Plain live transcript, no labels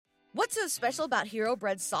What's so special about Hero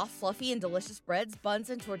Bread's soft, fluffy, and delicious breads, buns,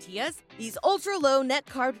 and tortillas? These ultra-low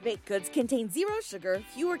net-carb baked goods contain zero sugar,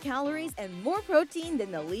 fewer calories, and more protein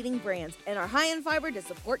than the leading brands, and are high in fiber to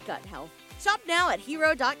support gut health. Shop now at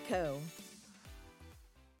hero.co.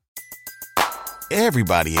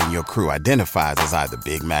 Everybody in your crew identifies as either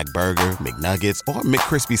Big Mac Burger, McNuggets, or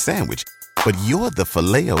McCrispy Sandwich. But you're the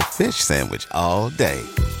Filet-O-Fish Sandwich all day.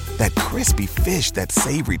 That crispy fish, that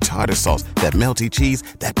savory tartar sauce, that melty cheese,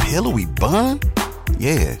 that pillowy bun.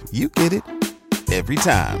 Yeah, you get it. Every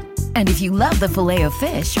time. And if you love the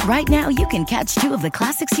Filet-O-Fish, right now you can catch two of the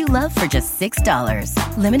classics you love for just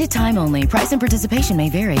 $6. Limited time only. Price and participation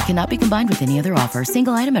may vary. Cannot be combined with any other offer.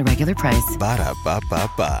 Single item at regular price.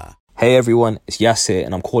 Ba-da-ba-ba-ba. Hey everyone, it's Yas here,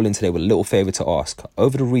 and I'm calling today with a little favour to ask.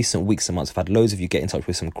 Over the recent weeks and months, I've had loads of you get in touch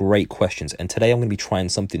with some great questions, and today I'm going to be trying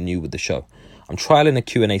something new with the show. I'm trialling a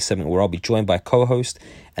Q&A segment where I'll be joined by co-host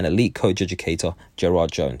and elite coach educator,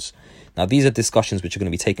 Gerard Jones. Now, these are discussions which are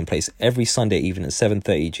going to be taking place every Sunday evening at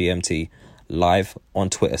 7:30 GMT, live on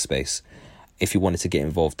Twitter Space, if you wanted to get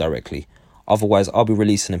involved directly. Otherwise, I'll be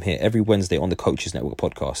releasing them here every Wednesday on the Coaches Network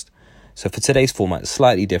podcast. So for today's format, it's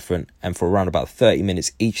slightly different, and for around about 30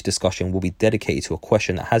 minutes, each discussion will be dedicated to a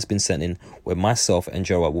question that has been sent in, where myself and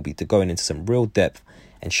Gerard will be going into some real depth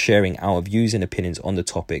and sharing our views and opinions on the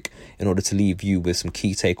topic in order to leave you with some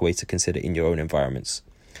key takeaways to consider in your own environments.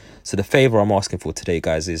 So the favour I'm asking for today,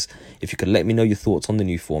 guys, is if you could let me know your thoughts on the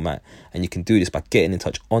new format, and you can do this by getting in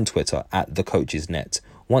touch on Twitter at @TheCoachesNet.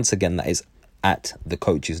 Once again, that is at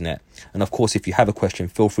 @TheCoachesNet. And of course, if you have a question,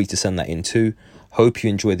 feel free to send that in too. Hope you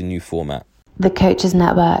enjoy the new format. The Coaches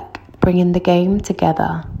Network, bringing the game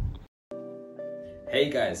together. Hey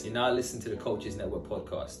guys, you're now listening to the Coaches Network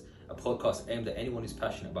podcast, a podcast aimed at anyone who's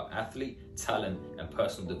passionate about athlete, talent, and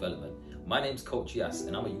personal development. My name's Coach Yas,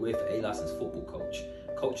 and I'm a UEFA A licensed football coach,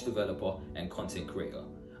 coach developer, and content creator.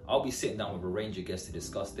 I'll be sitting down with a range of guests to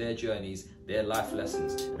discuss their journeys, their life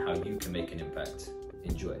lessons, and how you can make an impact.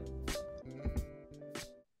 Enjoy.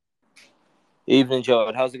 Evening,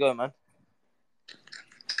 Gerard. How's it going, man?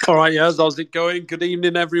 All right, yes. How's it going? Good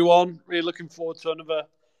evening, everyone. Really looking forward to another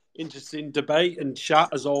interesting debate and chat,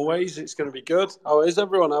 as always. It's going to be good. How is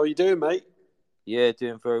everyone? How are you doing, mate? Yeah,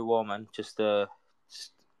 doing very well, man. Just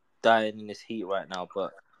dying in this heat right now,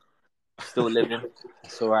 but still living.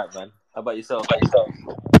 It's all right, man. How about yourself?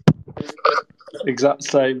 Exact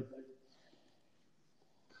same.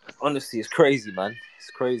 Honestly, it's crazy, man. It's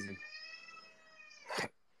crazy.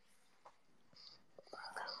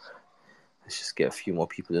 Let's just get a few more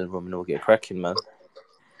people in the room and we'll get cracking, man.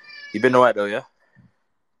 You been all right, though, yeah?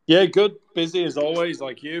 Yeah, good. Busy as always,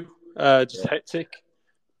 like you. Just hectic.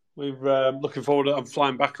 We're looking forward to... I'm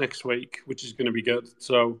flying back next week, which is going to be good.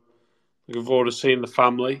 So, looking forward to seeing the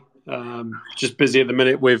family. Just busy at the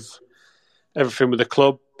minute with everything with the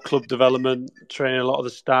club development, training a lot of the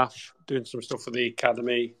staff, doing some stuff for the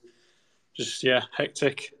academy. Just,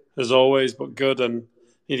 hectic as always, but good. And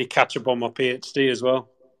need to catch up on my PhD as well.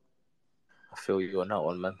 I feel you on that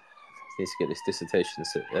one, man. I need to get this dissertation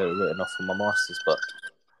written off for my masters, but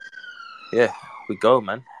yeah, we go,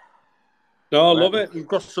 man. No, I love it. We've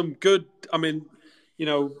got some good. I mean,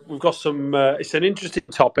 we've got some. It's an interesting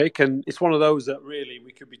topic, and it's one of those that really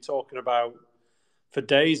we could be talking about for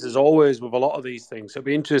days, as always, with a lot of these things. So it'll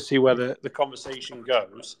be interesting to see where the conversation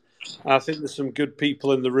goes. And I think there's some good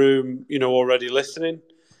people in the room, already listening.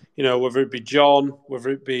 Whether it be John, whether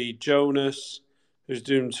it be Jonas, who's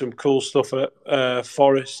doing some cool stuff at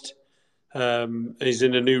Forest. He's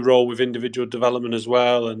in a new role with individual development as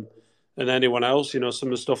well, and anyone else, some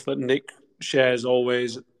of the stuff that Nick shares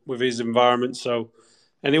always with his environment. So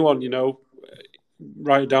anyone,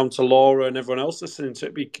 right down to Laura and everyone else listening to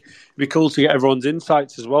it, it'd be cool to get everyone's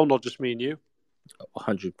insights as well, not just me and you.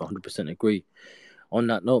 100% agree. On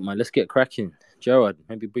that note, man, let's get cracking. Gerard,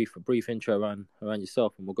 maybe a brief intro around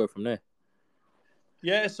yourself, and we'll go from there.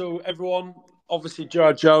 Yeah, so everyone, obviously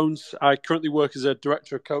Gerard Jones. I currently work as a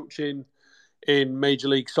director of coaching in Major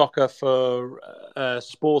League Soccer for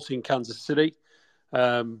Sporting Kansas City.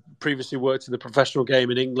 Previously worked in the professional game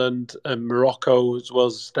in England and Morocco, as well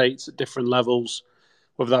as the States at different levels,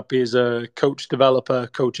 whether that be as a coach developer,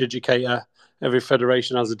 coach educator. Every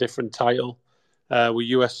federation has a different title. With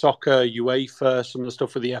US Soccer, UEFA, some of the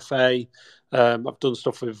stuff with the FA. I've done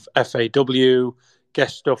stuff with FAW,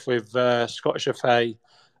 guest stuff with Scottish FA,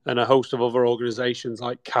 and a host of other organisations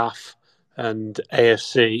like CAF and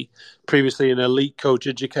AFC. Previously an elite coach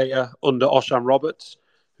educator under Oshan Roberts,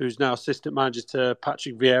 who's now assistant manager to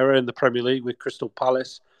Patrick Vieira in the Premier League with Crystal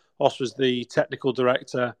Palace. Os was the technical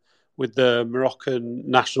director with the Moroccan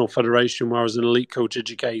National Federation, where I was an elite coach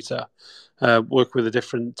educator, work with the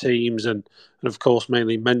different teams and of course,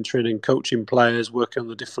 mainly mentoring and coaching players, working on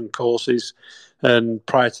the different courses. And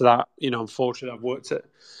prior to that, unfortunately, I've worked at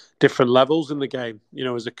different levels in the game,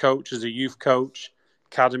 as a coach, as a youth coach,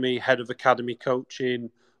 academy, head of academy coaching,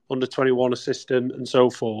 under 21 assistant, and so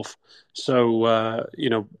forth. So,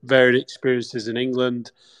 varied experiences in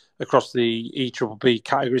England across the EPPB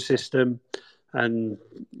category system and,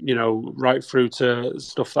 right through to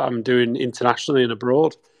stuff that I'm doing internationally and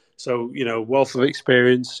abroad. So, wealth of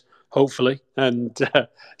experience, hopefully, and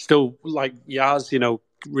still like Yas,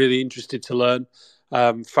 really interested to learn.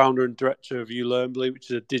 Founder and director of uLearnably,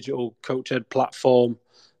 which is a digital coach ed platform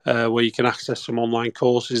where you can access some online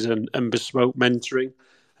courses and bespoke mentoring.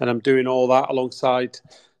 And I'm doing all that alongside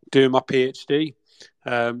doing my PhD.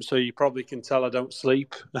 So you probably can tell I don't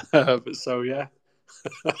sleep. But so, yeah.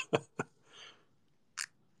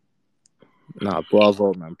 Nah,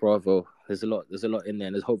 bravo, man, bravo. There's a lot in there,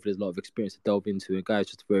 and hopefully there's a lot of experience to delve into. And guys,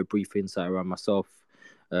 just a very brief insight around myself.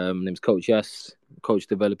 My name's Coach Yas, coach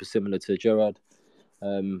developer similar to Gerard.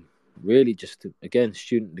 Really just, again,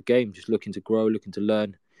 student of the game, just looking to grow, looking to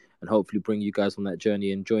learn, and hopefully bring you guys on that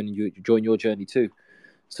journey and join your journey too.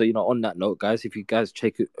 So, on that note, guys, if you guys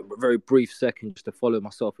take a very brief second just to follow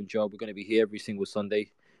myself and Joe, we're going to be here every single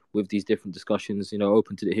Sunday with these different discussions,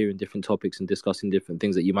 open to hearing different topics and discussing different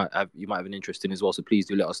things that you might have an interest in as well. So please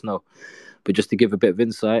do let us know. But just to give a bit of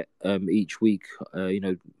insight, each week,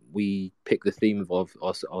 we pick the theme of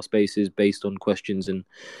our spaces based on questions and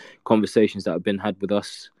conversations that have been had with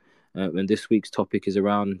us. And this week's topic is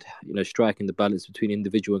around, striking the balance between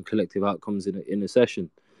individual and collective outcomes in a session.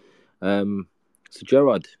 So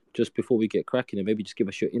Gerard, just before we get cracking, and maybe just give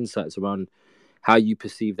us your insights around how you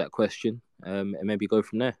perceive that question, and maybe go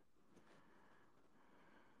from there.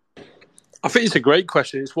 I think it's a great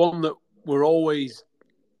question. It's one that we're always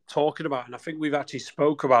talking about, and I think we've actually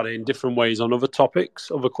spoke about it in different ways on other topics,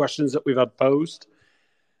 other questions that we've had posed.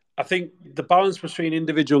 I think the balance between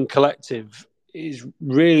individual and collective is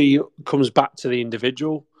really comes back to the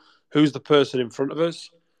individual. Who's the person in front of us?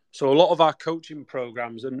 So a lot of our coaching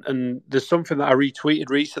programs, and there's something that I retweeted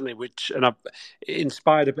recently, it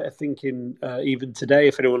inspired a bit of thinking even today,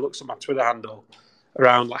 if anyone looks at my Twitter handle,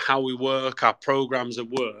 around like how we work, our programs at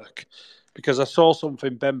work, because I saw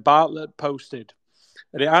something Ben Bartlett posted,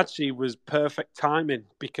 and it actually was perfect timing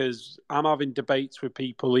because I'm having debates with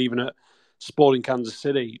people even at Sporting Kansas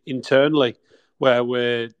City internally where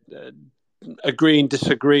we're agreeing,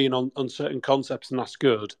 disagreeing on certain concepts, and that's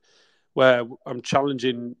good. Where I'm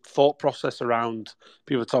challenging thought process around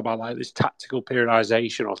people talk about like this tactical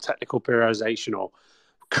periodization or technical periodization or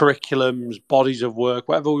curriculums, bodies of work,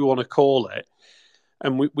 whatever we want to call it.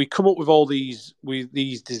 And we come up with all these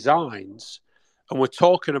designs, and we're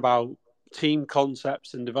talking about team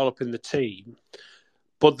concepts and developing the team.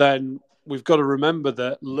 But then we've got to remember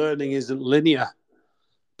that learning isn't linear.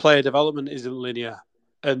 Player development isn't linear.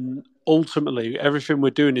 And ultimately, everything we're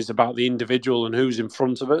doing is about the individual and who's in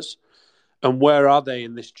front of us. And where are they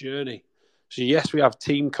in this journey? So yes, we have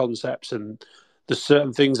team concepts and there's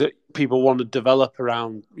certain things that people want to develop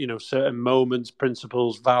around, certain moments,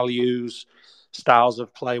 principles, values, styles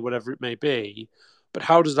of play, whatever it may be. But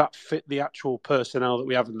how does that fit the actual personnel that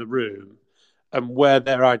we have in the room and where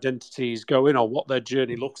their identity is going or what their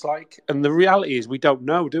journey looks like? And the reality is we don't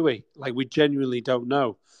know, do we? Like we genuinely don't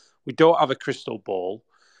know. We don't have a crystal ball.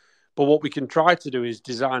 But what we can try to do is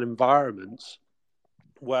design environments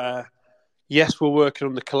where yes, we're working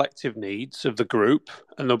on the collective needs of the group,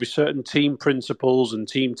 and there'll be certain team principles and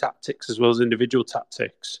team tactics as well as individual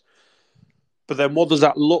tactics. But then what does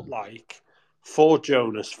that look like for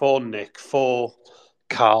Jonas, for Nick, for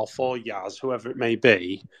Carl, for Yas, whoever it may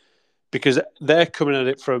be? Because they're coming at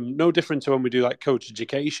it from no different to when we do like coach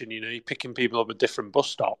education. You're picking people up at different bus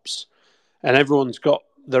stops, and everyone's got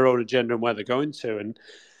their own agenda and where they're going to. And,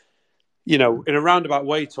 in a roundabout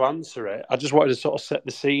way to answer it, I just wanted to sort of set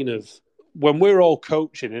the scene of, when we're all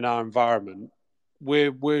coaching in our environment,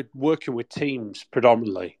 we're working with teams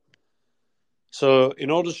predominantly. So in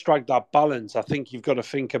order to strike that balance, I think you've got to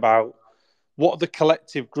think about what are the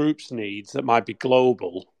collective group's needs that might be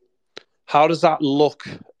global. How does that look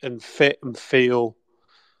and fit and feel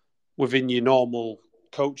within your normal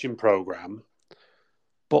coaching program?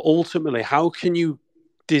 But ultimately, how can you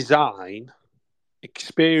design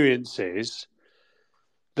experiences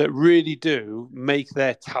that really do make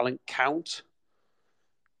their talent count?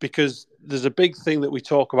 Because there's a big thing that we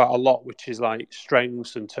talk about a lot, which is like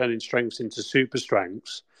strengths and turning strengths into super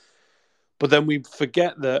strengths. But then we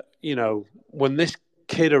forget that, when this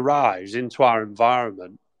kid arrives into our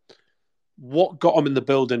environment, what got them in the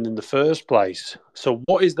building in the first place. So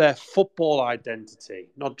what is their football identity,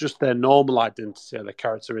 not just their normal identity or their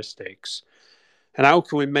characteristics? And how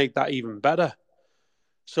can we make that even better?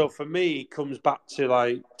 So for me, it comes back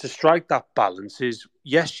to to strike that balance is,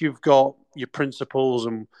 yes, you've got your principles,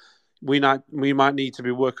 and we might need to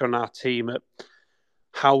be working on our team at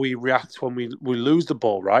how we react when we lose the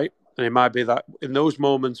ball, right? And it might be that in those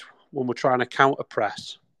moments when we're trying to counter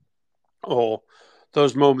press, or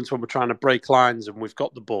those moments when we're trying to break lines and we've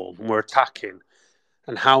got the ball and we're attacking,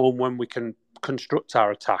 and how and when we can construct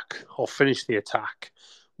our attack or finish the attack.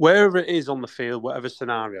 Wherever it is on the field, whatever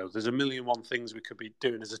scenario, there's a million and one things we could be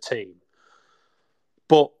doing as a team.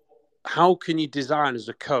 But how can you design as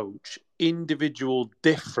a coach individual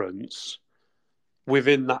difference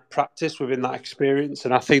within that practice, within that experience?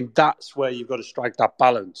 And I think that's where you've got to strike that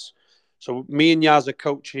balance. So me and Yas are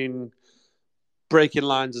coaching breaking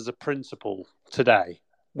lines as a principle today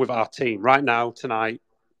with our team. Right now, tonight,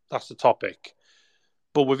 that's the topic.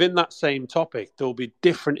 But within that same topic, there'll be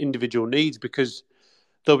different individual needs, because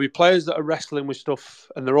there'll be players that are wrestling with stuff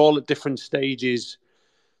and they're all at different stages,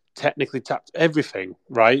 technically, everything,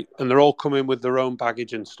 right? And they're all coming with their own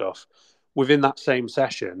baggage and stuff within that same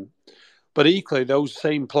session. But equally, those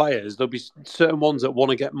same players, there'll be certain ones that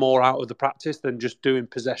want to get more out of the practice than just doing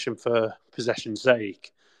possession for possession's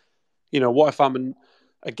sake. What if I'm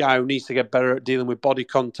a guy who needs to get better at dealing with body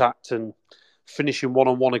contact and finishing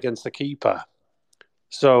one-on-one against the keeper?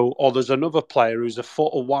 So, or there's another player who's a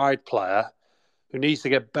foot wide player who needs to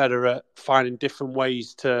get better at finding different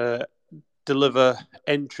ways to deliver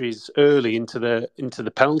entries early into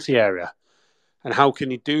the penalty area. And how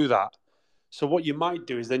can you do that? So what you might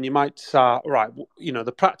do is then you might start, right,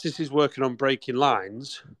 the practice is working on breaking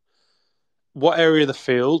lines. What area of the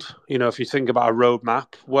field, if you think about a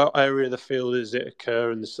roadmap, what area of the field does it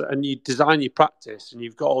occur? And you design your practice and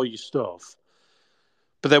you've got all your stuff.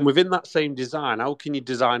 But then within that same design, how can you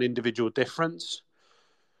design individual difference?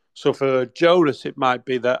 So for Jonas, it might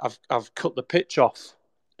be that I've cut the pitch off,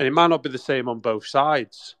 and it might not be the same on both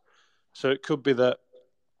sides. So it could be that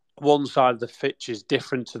one side of the pitch is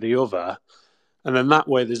different to the other, and then that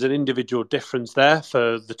way there's an individual difference there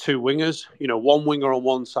for the two wingers. One winger on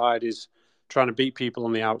one side is trying to beat people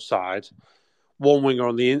on the outside. One winger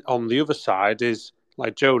on the other side is,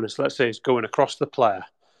 like Jonas, let's say, is going across the player.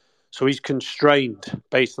 So he's constrained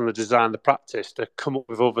based on the design of the practice to come up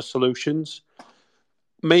with other solutions.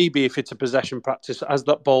 Maybe if it's a possession practice, as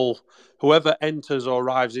that ball, whoever enters or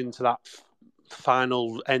arrives into that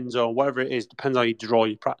final end zone, whatever it is, depends how you draw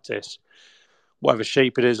your practice, whatever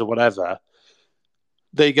shape it is or whatever,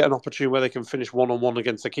 they get an opportunity where they can finish one-on-one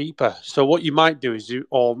against the keeper. So what you might do is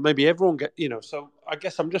or maybe everyone so I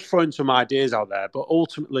guess I'm just throwing some ideas out there, but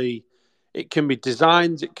ultimately it can be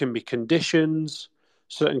designs, it can be conditions,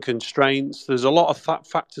 certain constraints. There's a lot of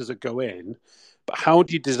factors that go in, but how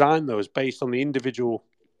do you design those based on the individual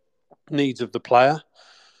needs of the player?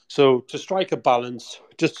 So to strike a balance,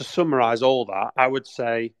 just to summarize all that, I would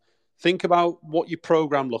say think about what your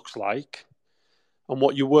program looks like and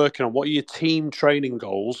what you're working on, what are your team training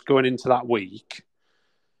goals going into that week.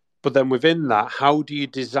 But then within that, how do you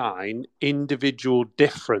design individual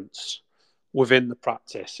difference within the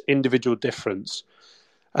practice, individual difference?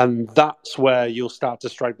 And that's where you'll start to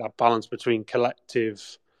strike that balance between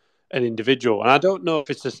collective and individual. And I don't know if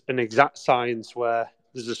it's an exact science where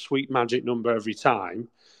there's a sweet magic number every time,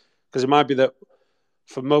 because it might be that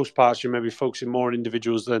for most parts, you may be focusing more on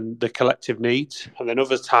individuals than the collective needs. And then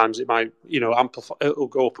other times it might, amplify, it'll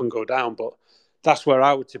go up and go down. But that's where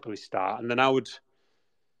I would typically start. And then I would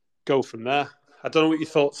go from there. I don't know what your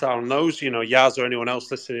thoughts are on those, Yas or anyone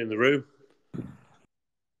else listening in the room.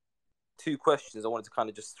 Two questions I wanted to kind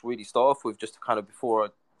of just really start off with, just to kind of before I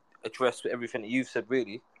address everything that you've said,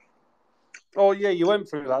 really. Oh, yeah, you went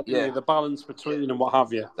through that, didn't you? The balance between and what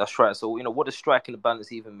have you. That's right. So, what does striking the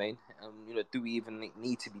balance even mean? Do we even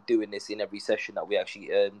need to be doing this in every session that we actually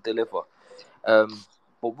deliver?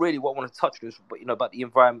 But really what I want to touch on is, about the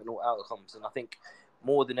environmental outcomes. And I think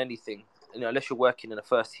more than anything, unless you're working in a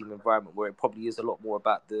first-team environment where it probably is a lot more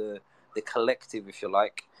about the collective, if you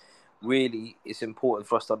like, really it's important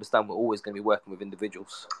for us to understand we're always going to be working with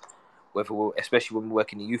individuals. Especially when we're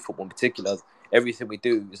working in youth football in particular, everything we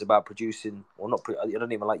do is about producing, or not. I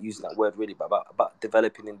don't even like using that word really, but about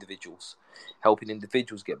developing individuals, helping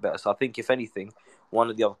individuals get better. So I think, if anything, one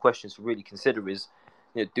of the other questions to really consider is,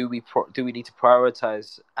 do we need to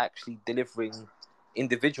prioritize actually delivering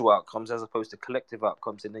individual outcomes as opposed to collective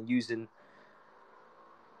outcomes, and then using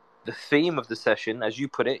the theme of the session, as you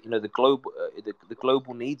put it, the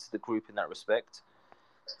global needs of the group in that respect,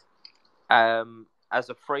 as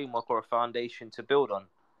a framework or a foundation to build on.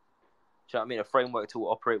 you know what I mean? A framework to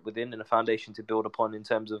operate within and a foundation to build upon in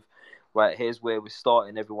terms of, right, here's where we're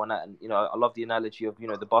starting everyone at. And, you know, I love the analogy of, you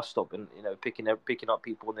know, the bus stop and, you know, picking up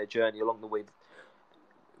people on their journey along the way,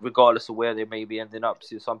 regardless of where they may be ending up.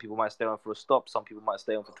 So some people might stay on for a stop, some people might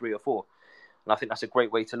stay on for 3 or 4. And I think that's a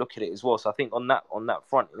great way to look at it as well. So I think on that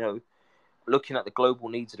front, you know, looking at the global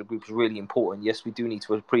needs of the group is really important. Yes, we do need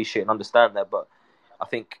to appreciate and understand that, but I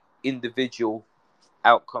think individual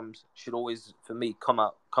outcomes should always, for me, come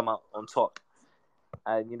out on top.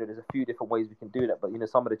 And, you know, there's a few different ways we can do that. But, you know,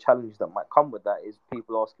 some of the challenges that might come with that is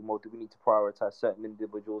people asking, well, do we need to prioritize certain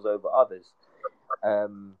individuals over others?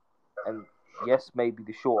 And yes, maybe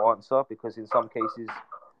the short answer, because in some cases,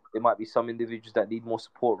 there might be some individuals that need more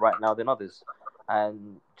support right now than others.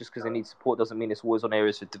 And just because they need support doesn't mean it's always on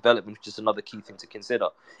areas for development, which is another key thing to consider.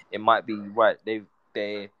 It might be, right, they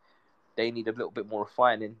need a little bit more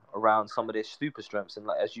refining around some of their super strengths, and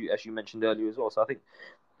like as you mentioned earlier as well. So I think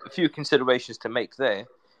a few considerations to make there.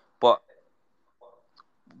 But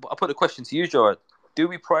I put the question to you, Gerard. Do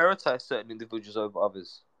we prioritize certain individuals over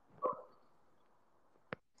others?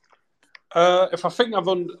 If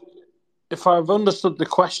I've understood the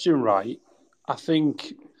question right, I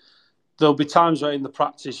think there'll be times where in the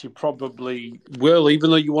practice you probably will,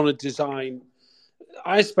 even though you want to design.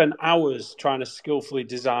 I spend hours trying to skillfully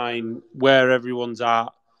design where everyone's at,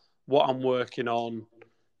 what I'm working on.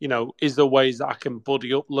 You know, is there ways that I can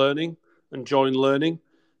buddy up learning and join learning?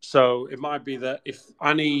 So it might be that if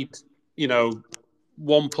I need, you know,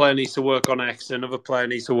 one player needs to work on X, another player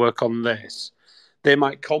needs to work on this, they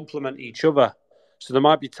might complement each other. So there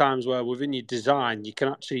might be times where within your design, you can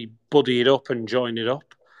actually buddy it up and join it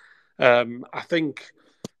up. I think,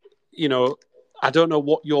 you know, I don't know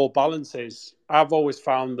what your balance is. I've always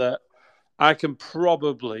found that I can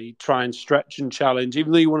probably try and stretch and challenge,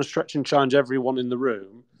 even though you want to stretch and challenge everyone in the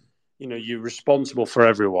room, you know, you're responsible for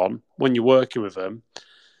everyone when you're working with them.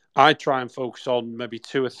 I try and focus on maybe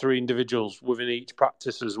 2 or 3 individuals within each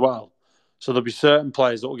practice as well. So there'll be certain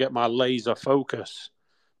players that will get my laser focus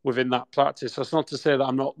within that practice. That's not to say that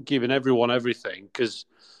I'm not giving everyone everything, because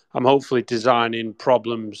I'm hopefully designing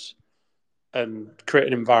problems and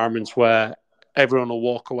creating environments where everyone will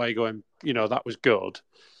walk away going, you know, that was good.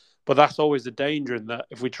 But that's always the danger in that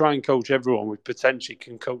if we try and coach everyone, we potentially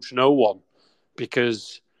can coach no one,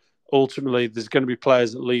 because ultimately there's going to be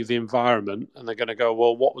players that leave the environment and they're going to go,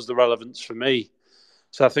 well, what was the relevance for me?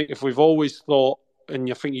 So I think if we've always thought, and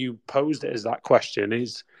I think you posed it as that question,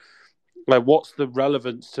 is like, what's the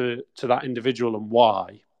relevance to that individual and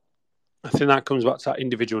why? I think that comes back to that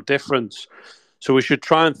individual difference. So we should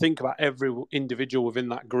try and think about every individual within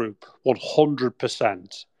that group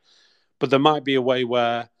 100%. But there might be a way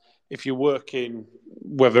where if you're working,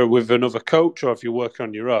 whether with another coach or if you're working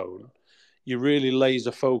on your own, you really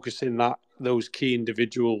laser focus in those key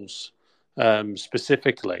individuals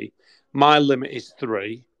specifically. My limit is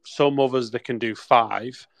 3. Some others that can do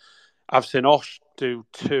 5. I've seen Osh do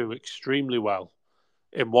 2 extremely well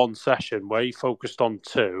in one session where he focused on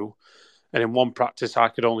 2, and in one practice I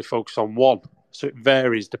could only focus on 1. So it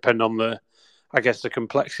varies depending on the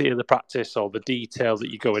complexity of the practice or the detail that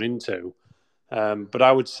you're going into. But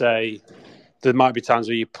I would say there might be times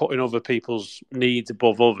where you're putting other people's needs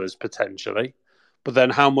above others potentially. But then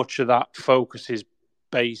how much of that focus is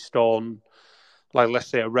based on, like, let's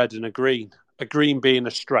say a red and a green being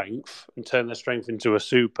a strength and turn their strength into a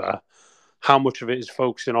super. How much of it is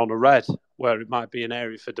focusing on a red, where it might be an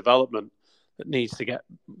area for development that needs to get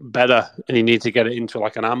better, and you need to get it into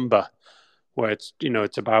like an amber, where it's, you know,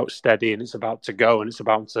 it's about steady and it's about to go and it's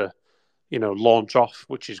about to, you know, launch off,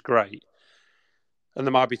 which is great. And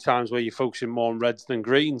there might be times where you're focusing more on reds than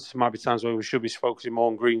greens. There might be times where we should be focusing more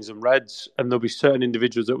on greens and reds. And there'll be certain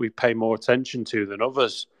individuals that we pay more attention to than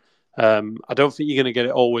others. I don't think you're going to get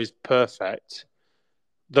it always perfect.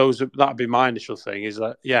 That'd be my initial thing, is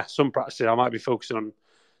that, yeah, some practices I might be focusing on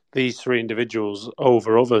these 3 individuals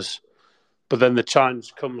over others. But then the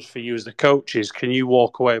challenge comes for you as the coach is, can you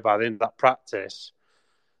walk away by the end of that practice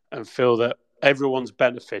and feel that everyone's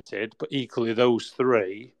benefited, but equally those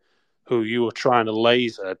 3 who you were trying to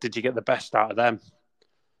laser, did you get the best out of them?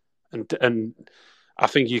 And I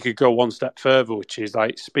think you could go one step further, which is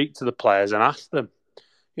like speak to the players and ask them.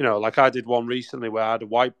 You know, like I did one recently where I had a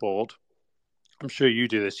whiteboard. I'm sure you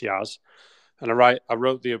do this, Yas. And I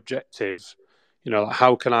wrote the objective, you know, like,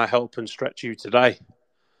 how can I help and stretch you today?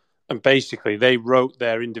 And basically they wrote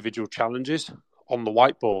their individual challenges on the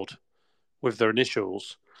whiteboard with their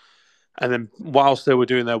initials. And then whilst they were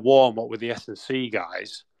doing their warm-up with the S&C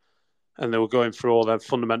guys, and they were going through all their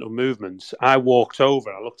fundamental movements, I walked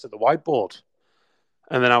over, I looked at the whiteboard,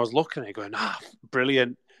 and then I was looking at it going,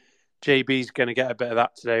 brilliant. JB's going to get a bit of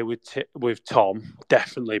that today with Tom,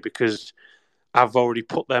 definitely, because I've already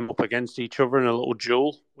put them up against each other in a little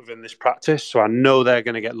duel within this practice. So I know they're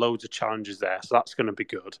going to get loads of challenges there. So that's going to be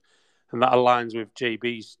good. And that aligns with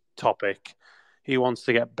JB's topic. He wants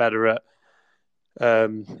to get better at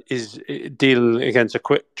is dealing against a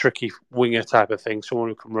quick, tricky winger type of thing, someone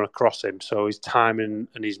who can run across him. So his timing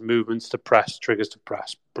and his movements to press, triggers to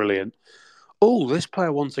press, brilliant. Oh, this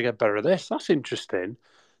player wants to get better at this. That's interesting.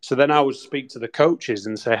 So then I would speak to the coaches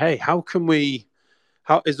and say, hey, how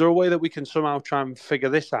is there a way that we can somehow try and figure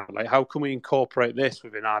this out? Like, how can we incorporate this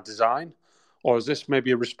within our design? Or is this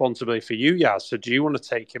maybe a responsibility for you, Yas? So do you want to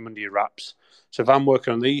take him under your wraps? So if I'm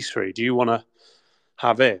working on these three, do you want to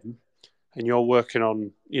have him and you're working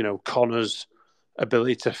on, Connor's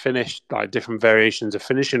ability to finish, like different variations of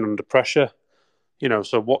finishing under pressure?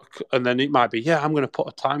 So what, and then it might be, I'm going to put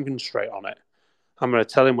a time constraint on it. I'm going to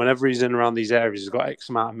tell him whenever he's in around these areas, he's got X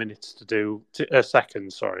amount of minutes to do,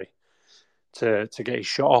 seconds, to get his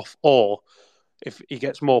shot off. Or if he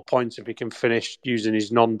gets more points if he can finish using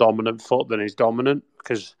his non-dominant foot than his dominant,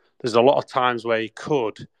 because there's a lot of times where he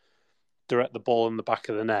could direct the ball in the back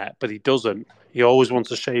of the net, but he doesn't. He always wants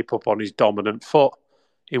to shape up on his dominant foot.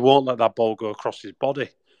 He won't let that ball go across his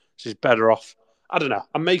body. So he's better off. I don't know.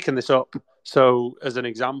 I'm making this up. So as an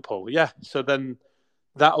example, So then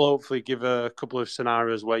that'll hopefully give a couple of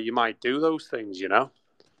scenarios where you might do those things, No,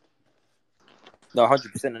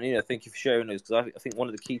 100%. And thank you for sharing those, because I think one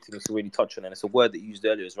of the key things to really touch on, and it's a word that you used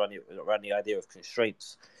earlier, is around the idea of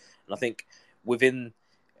constraints. And I think within,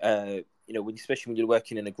 especially when you're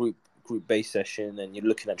working in a group-based session and you're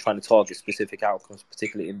looking at trying to target specific outcomes,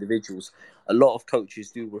 particularly individuals, a lot of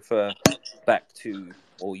coaches do refer back to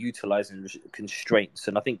or utilizing constraints.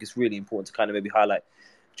 And I think it's really important to kind of maybe highlight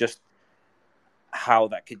just how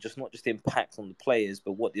that could just not just impact on the players,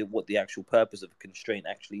 but what the actual purpose of a constraint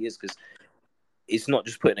actually is, because it's not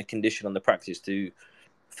just putting a condition on the practice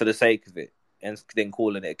for the sake of it and then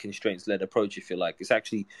calling it a constraints-led approach, if you like. It's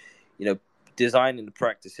actually, designing the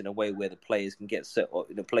practice in a way where the players can get set, or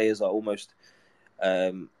the players are almost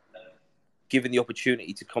given the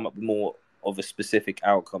opportunity to come up with more of a specific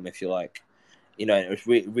outcome, if you like. And it's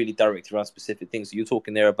really directed around specific things. So you're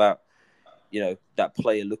talking there about, that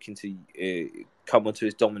player looking to come onto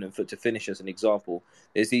his dominant foot to finish, as an example.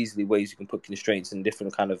 There's easily ways you can put constraints and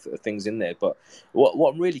different kind of things in there. But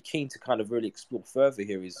what I'm really keen to kind of really explore further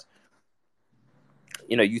here is,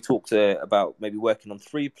 you talked about maybe working on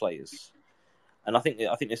 3 players. And I think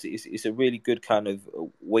it's a really good kind of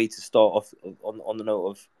way to start off on the note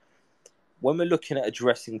of, when we're looking at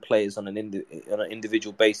addressing players on an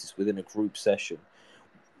individual basis within a group session,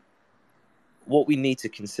 what we need to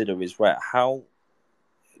consider is, the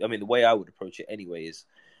way I would approach it anyway is,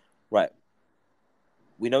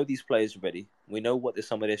 we know these players are ready. We know what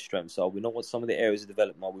some of their strengths are. We know what some of the areas of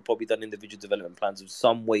development are. We've probably done individual development plans of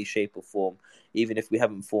some way, shape, or form. Even if we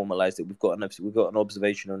haven't formalized it, we've got an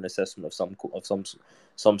observation or an assessment of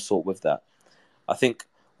some sort with that. I think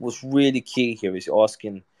what's really key here is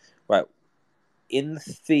asking, in the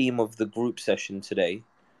theme of the group session today,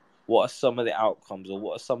 what are some of the outcomes, or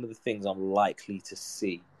what are some of the things I'm likely to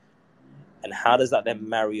see? And how does that then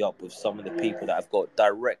marry up with some of the people that have got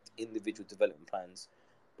direct individual development plans,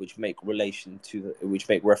 which make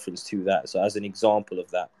reference to that? So, as an example of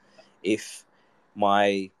that, if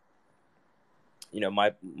my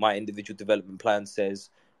individual development plan says,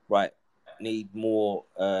 needs more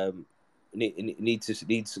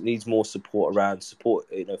support around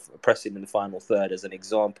pressing in the final third, as an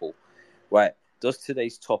example, does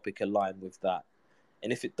today's topic align with that?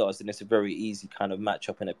 And if it does, then it's a very easy kind of match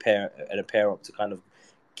up and a pair up to kind of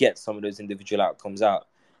get some of those individual outcomes out.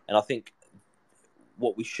 And I think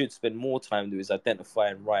what we should spend more time doing is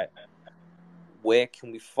identifying, where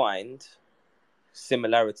can we find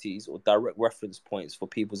similarities or direct reference points for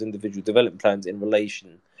people's individual development plans in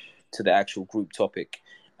relation to the actual group topic,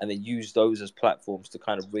 and then use those as platforms to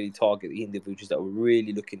kind of really target the individuals that we're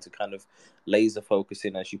really looking to kind of laser focus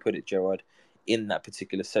in, as you put it, Gerard, in that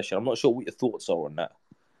particular session. I'm not sure what your thoughts are on that.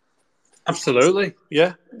 Absolutely,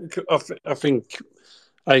 yeah. I think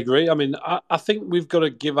I agree. I mean, I think we've got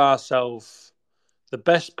to give ourselves the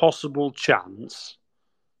best possible chance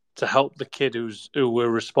to help the kid who we're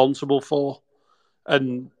responsible for.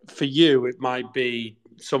 And for you, it might be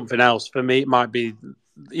something else. For me, it might be,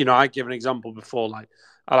 I give an example before,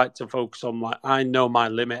 I like to focus on, I know my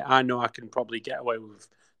limit. I know I can probably get away with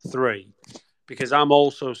 3, because I'm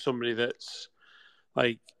also somebody that's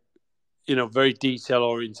very detail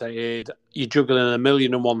orientated. You're juggling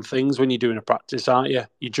 1,000,001 things when you're doing a practice, aren't you?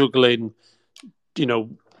 You're juggling,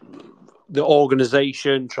 the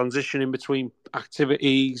organisation, transitioning between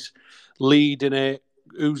activities, leading it,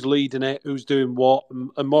 who's doing what.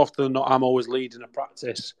 And more often than not, I'm always leading a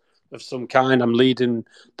practice of some kind. I'm leading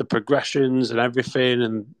the progressions and everything,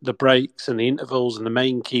 and the breaks and the intervals and the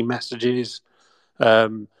main key messages,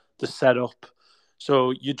 the setup.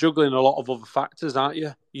 So you're juggling a lot of other factors, aren't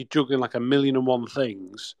you? You're juggling like 1,000,001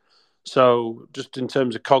 things. So just in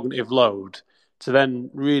terms of cognitive load, to then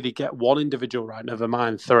really get one individual right, never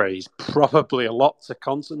mind three, is probably a lot to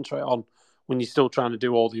concentrate on when you're still trying to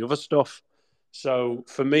do all the other stuff. So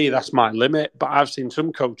for me, that's my limit. But I've seen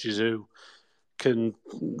some coaches who can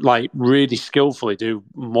like really skillfully do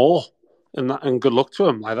more, and good luck to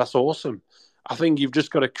them. Like, that's awesome. I think you've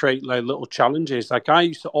just got to create like little challenges. Like, I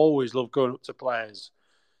used to always love going up to players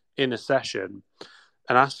in a session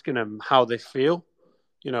and asking them how they feel,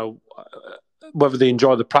 whether they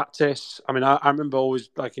enjoy the practice. I mean, I remember always,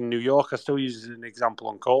 like in New York, I still use it as an example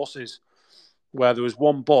on courses, where there was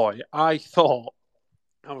one boy, I thought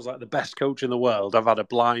I was like the best coach in the world. I've had a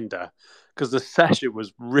blinder because the session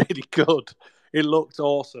was really good. It looked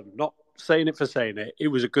awesome. Not saying it for saying it. It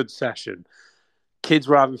was a good session. Kids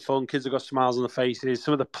were having fun. Kids have got smiles on their faces.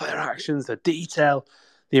 Some of the player actions, the detail,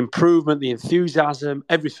 the improvement, the enthusiasm,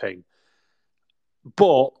 everything.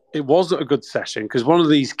 But it wasn't a good session because one of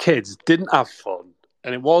these kids didn't have fun,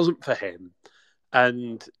 and it wasn't for him.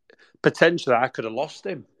 And potentially I could have lost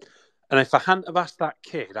him. And if I hadn't have asked that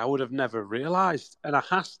kid, I would have never realised. And I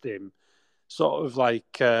asked him sort of like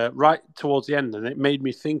right towards the end, and it made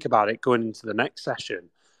me think about it going into the next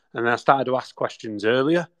session. And I started to ask questions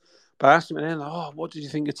earlier. But I asked him, and like, what did you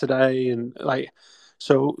think of today? And like,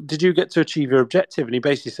 so did you get to achieve your objective? And he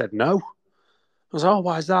basically said no. I was like,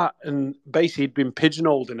 why is that? And basically he'd been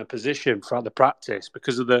pigeonholed in a position throughout the practice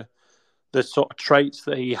because of the sort of traits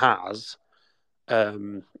that he has,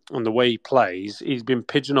 and the way he plays. He's been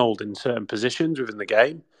pigeonholed in certain positions within the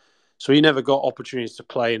game. So he never got opportunities to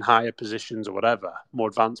play in higher positions or whatever, more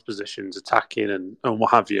advanced positions, attacking and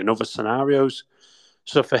what have you, in other scenarios.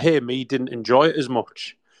 So for him, he didn't enjoy it as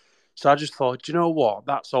much. So I just thought, you know what?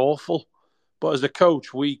 That's awful. But as a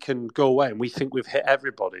coach, we can go away and we think we've hit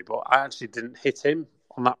everybody, but I actually didn't hit him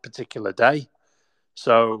on that particular day.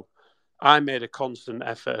 So I made a constant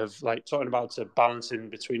effort of, like, talking about balancing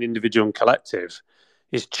between individual and collective,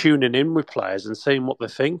 is tuning in with players and saying what they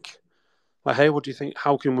think. Like, hey, what do you think?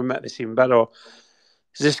 How can we make this even better? Or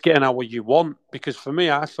is this getting out what you want? Because for me,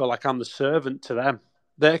 I feel like I'm the servant to them.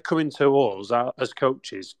 They're coming to us as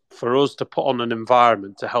coaches for us to put on an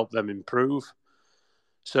environment to help them improve.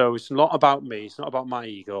 So it's not about me. It's not about my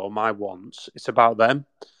ego or my wants. It's about them.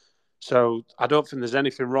 So I don't think there's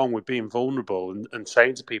anything wrong with being vulnerable and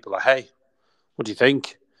saying to people, like, hey, what do you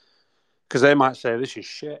think? Because they might say, this is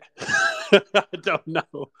shit. I don't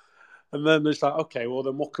know. And then it's like, okay, well,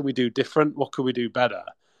 then what can we do different? What can we do better?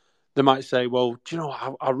 They might say, well, do you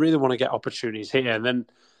know, I really want to get opportunities here. And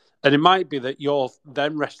it might be that you're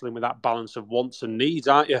then wrestling with that balance of wants and needs,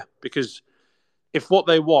 aren't you? Because if what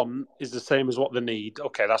they want is the same as what they need,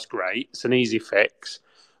 okay, that's great. It's an easy fix.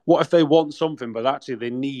 What if they want something, but actually they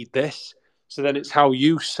need this? So then it's how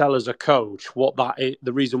you sell as a coach what that is,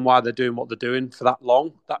 the reason why they're doing what they're doing for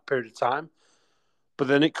that period of time. But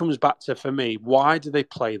then it comes back to, for me, why do they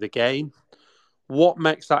play the game? What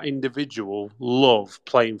makes that individual love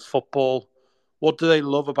playing football? What do they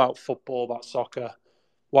love about football, about soccer?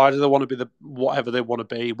 Why do they want to be whatever they want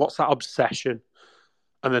to be? What's that obsession?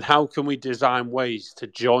 And then how can we design ways to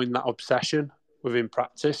join that obsession within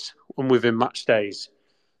practice and within match days?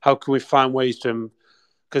 How can we find ways to...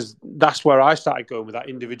 Because that's where I started going with that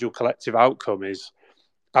individual collective outcome is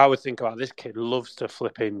I would think about this kid loves to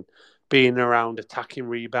flipping, being around attacking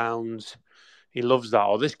rebounds. He loves that.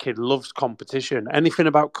 Or this kid loves competition. Anything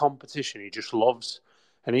about competition he just loves.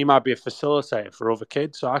 And he might be a facilitator for other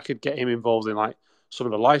kids. So I could get him involved in like some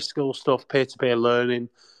of the life skill stuff, peer-to-peer learning,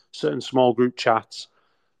 certain small group chats,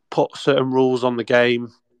 put certain rules on the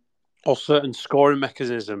game or certain scoring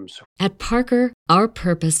mechanisms. At Parker, our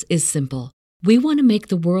purpose is simple. We want to make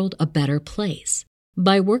the world a better place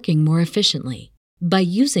by working more efficiently, by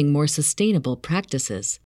using more sustainable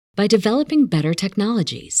practices, by developing better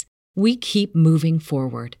technologies. We keep moving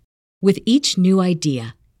forward. With each new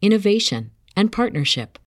idea, innovation, and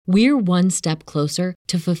partnership, we're one step closer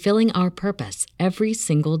to fulfilling our purpose every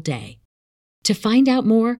single day. To find out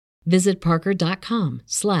more, visit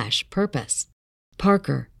parker.com/purpose.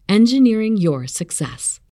 Parker, engineering your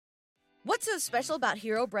success. What's so special about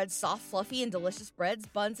Hero Bread's soft, fluffy, and delicious breads,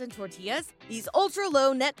 buns, and tortillas? These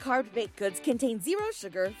ultra-low net-carb baked goods contain zero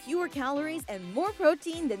sugar, fewer calories, and more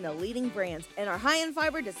protein than the leading brands, and are high in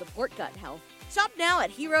fiber to support gut health. Shop now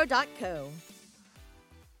at hero.co.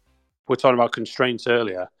 we're talking about constraints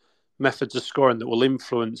earlier, methods of scoring that will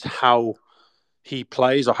influence how he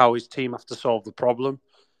plays or how his team have to solve the problem.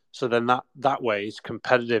 So then that way it's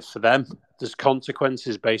competitive for them. There's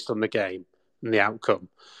consequences based on the game and the outcome.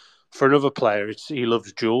 For another player, he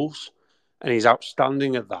loves duels and he's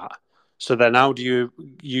outstanding at that. So then how do you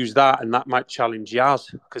use that? And that might challenge Yas,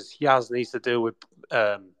 because Yas needs to deal with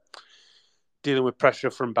dealing with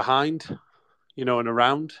pressure from behind, and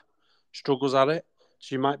around, struggles at it.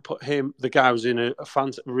 So you might put him, the guy who's in a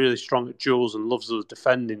fan really strong at duels and loves those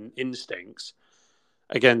defending instincts,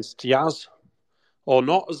 against Yas, or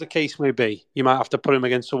not, as the case may be. You might have to put him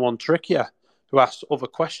against someone trickier who asks other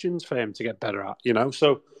questions for him to get better at,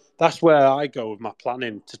 So that's where I go with my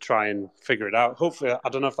planning to try and figure it out. Hopefully, I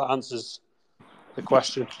don't know if that answers the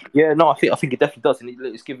question. Yeah, no, I think it definitely does, and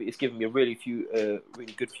it's given me a really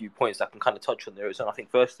good few points I can kind of touch on there. And I think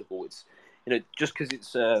first of all, it's just because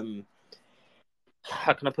it's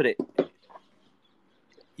how can I put it?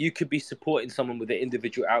 You could be supporting someone with an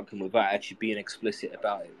individual outcome without actually being explicit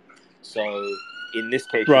about it. So in this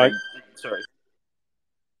case, right?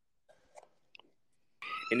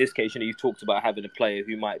 In this case, you've talked about having a player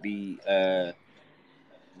who might be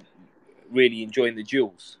really enjoying the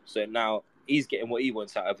duels. So now he's getting what he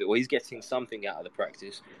wants out of it, or he's getting something out of the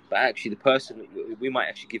practice. But actually, the person, we might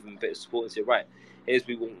actually give him a bit of support and say, right, here's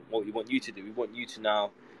what we want you to do. We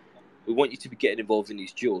want you to be getting involved in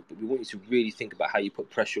these duels, but we want you to really think about how you put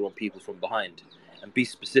pressure on people from behind and be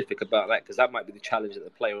specific about that, because that might be the challenge that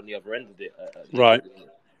the player on the other end of it. Right.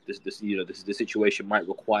 The situation might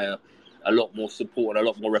require a lot more support and a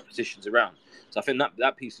lot more repetitions around. So I think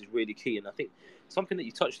that piece is really key. And I think something that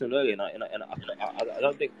you touched on earlier, and I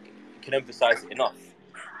don't think you can emphasize it enough.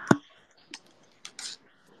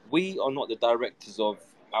 We are not the directors of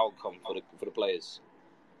outcome for the players.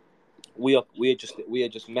 We are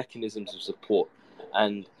just mechanisms of support.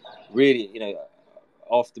 And really,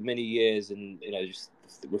 after many years and just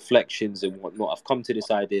reflections and whatnot, I've come to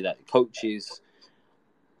this idea that coaches,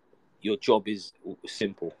 your job is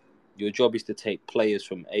simple. Your job is to take players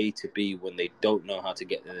from A to B when they don't know how to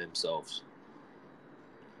get there themselves.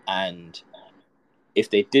 And if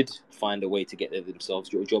they did find a way to get there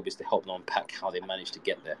themselves, your job is to help them unpack how they managed to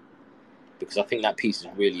get there. Because I think that piece is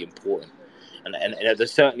really important. And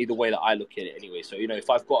that's certainly the way that I look at it anyway. So, if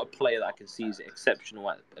I've got a player that I can see is exceptional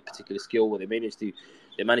at a particular skill, where they managed to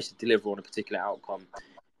deliver on a particular outcome,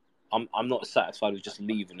 I'm not satisfied with just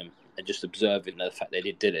leaving them and just observing the fact that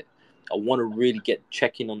they did it. I want to really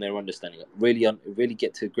check in on their understanding, really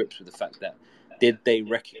get to grips with the fact that did they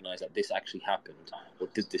recognize that this actually happened, or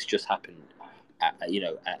did this just happen,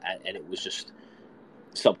 and it was just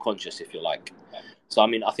subconscious, if you like. So,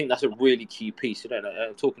 I think that's a really key piece.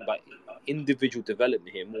 I'm talking about individual development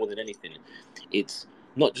here more than anything. It's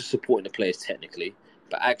not just supporting the players technically,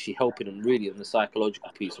 but actually helping them really on the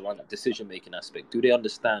psychological piece around that decision-making aspect. Do they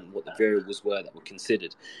understand what the variables were that were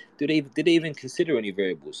considered? Did they even consider any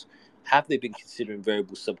variables? Have they been considering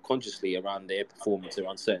variables subconsciously around their performance,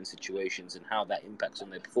 around certain situations, and how that impacts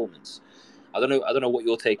on their performance? I don't know what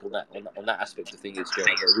your take on that aspect of things is,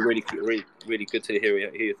 Gerard. But really good to hear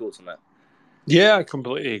your thoughts on that. Yeah, I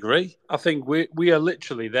completely agree. I think we are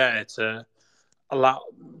literally there to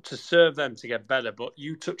serve them to get better. But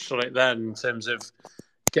you touched on it then in terms of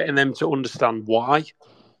getting them to understand why.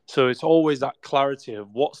 So it's always that clarity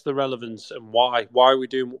of what's the relevance and why. Why are we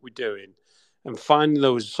doing what we're doing? And finding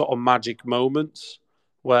those sort of magic moments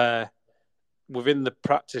where within the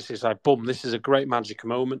practice it's like, boom, this is a great magic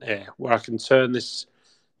moment here where I can turn this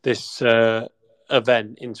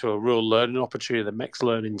event into a real learning opportunity that makes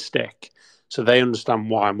learning stick. So they understand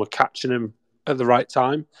why, and we're catching them at the right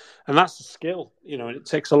time. And that's a skill, and it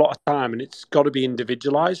takes a lot of time, and it's got to be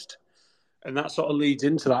individualized. And that sort of leads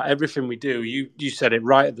into that. Everything we do, you said it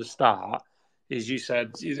right at the start, is you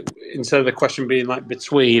said, instead of the question being like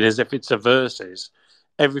between, as if it's a versus,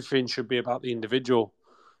 everything should be about the individual.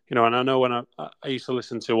 And I know when I used to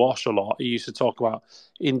listen to Osh a lot, he used to talk about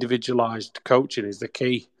individualized coaching is the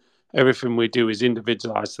key. Everything we do is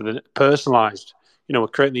individualized, so the personalized. We're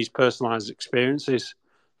creating these personalized experiences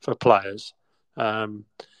for players. And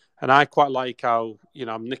I quite like how,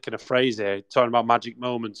 I'm nicking a phrase here, talking about magic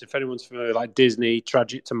moments. If anyone's familiar, like Disney,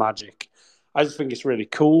 tragic to magic, I just think it's really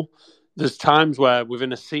cool. There's times where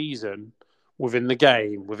within a season, within the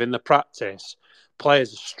game, within the practice,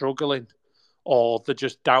 players are struggling, or they're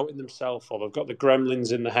just doubting themselves, or they've got the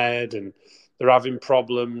gremlins in the head and they're having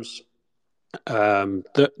problems.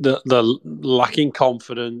 They're lacking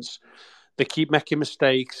confidence. They keep making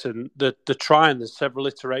mistakes, and they're trying. There's several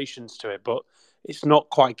iterations to it, but it's not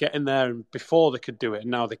quite getting there. And before they could do it, and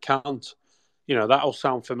now they can't. that'll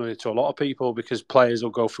sound familiar to a lot of people because players will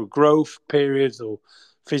go through growth periods, or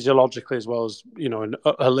physiologically as well as, and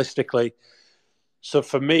holistically. So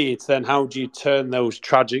for me, it's then how do you turn those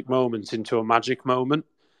tragic moments into a magic moment?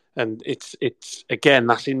 And it's again,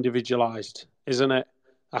 that's individualized, isn't it?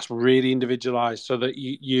 That's really individualized, so that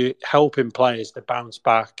you're helping players to bounce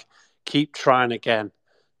back, keep trying again,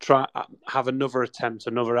 have another attempt,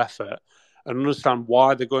 another effort, and understand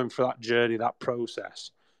why they're going through that journey, that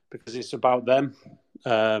process, because it's about them.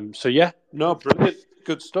 Brilliant,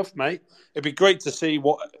 good stuff, mate. It'd be great to see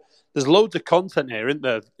what. There's loads of content here, isn't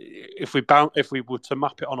there? If we were to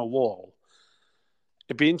map it on a wall,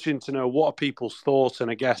 it'd be interesting to know what are people's thoughts, and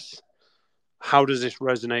I guess how does this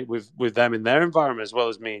resonate with them in their environment as well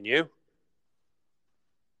as me and you?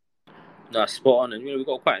 No, spot on. And we've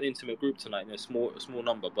got quite an intimate group tonight. A small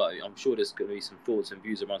number, but I'm sure there's going to be some thoughts and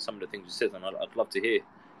views around some of the things you said, and I'd love to hear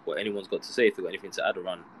what anyone's got to say, if they've got anything to add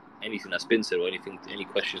around anything that's been said, or any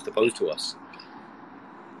questions to pose to us.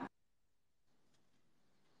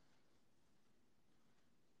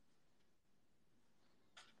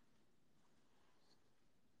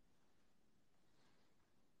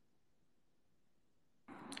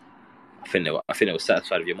 I think they were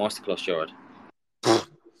satisfied with your masterclass, Gerard.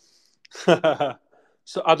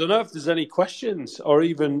 So I don't know if there's any questions or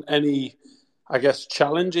even any, I guess,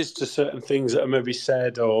 challenges to certain things that are maybe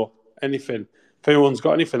said or anything. If anyone's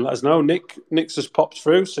got anything, let us know. Nick's just popped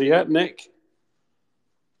through. So yeah, Nick.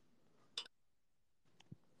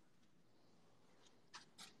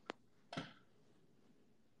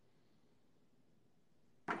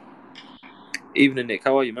 Evening, Nick.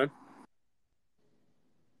 How are you, man?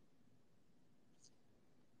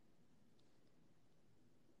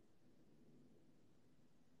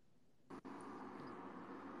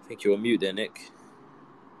 I think you're on mute there, Nick.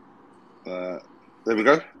 There we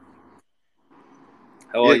go.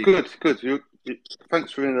 How are you? Good.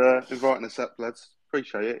 Thanks for inviting us up, lads.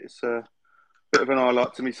 Appreciate it. It's a bit of an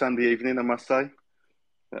highlight to me Sunday evening, I must say.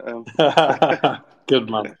 Good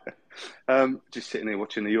man. Just sitting here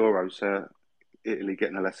watching the Euros. Italy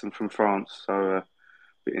getting a lesson from France, so a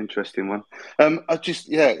bit interesting one.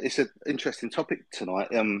 It's an interesting topic tonight.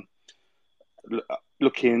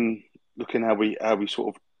 Looking how we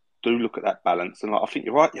sort of do look at that balance, and I think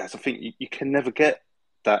you're right. Yes, I think you can never get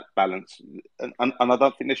that balance, and I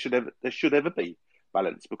don't think there should ever be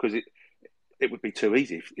balance, because it would be too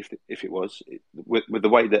easy if it was, with the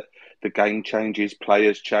way that the game changes,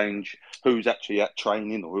 players change, who's actually at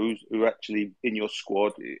training or who's actually in your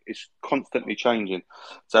squad. It's constantly changing.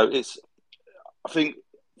 So I think,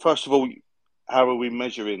 first of all, how are we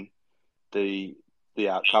measuring the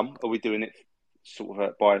outcome? Are we doing it sort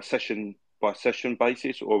of by session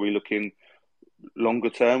basis, or are we looking longer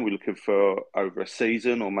term? We're looking for over a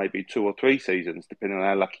season, or maybe 2 or 3 seasons, depending on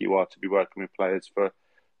how lucky you are to be working with players for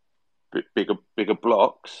bigger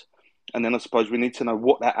blocks. And then I suppose we need to know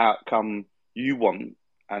what that outcome you want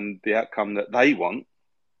and the outcome that they want.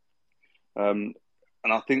 And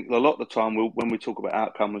I think a lot of the time when we talk about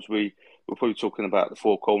outcomes, we're probably talking about the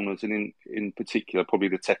 4 corners, and in particular probably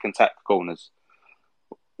the tech and tack corners.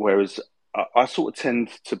 Whereas I sort of tend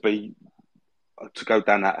to go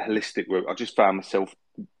down that holistic route. I just found myself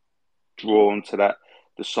drawn to the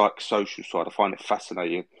psychosocial side. I find it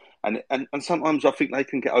fascinating. And sometimes I think they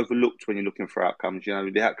can get overlooked when you're looking for outcomes.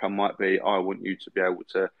 The outcome might be, I want you to be able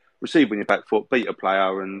to receive on your back foot, beat a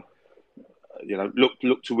player, and look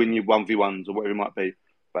to win your 1v1s or whatever it might be.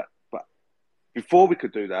 But before we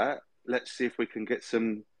could do that, let's see if we can get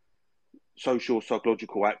some social,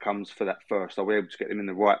 psychological outcomes for that first. Are we able to get them in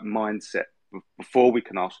the right mindset before we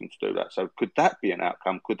can ask them to do that? So could that be an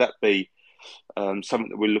outcome? Could that be something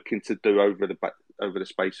that we're looking to do over the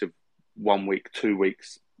space of 1 week, 2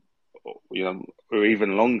 weeks, or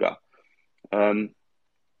even longer? And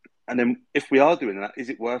then if we are doing that, is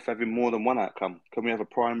it worth having more than one outcome? Can we have a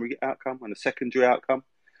primary outcome and a secondary outcome?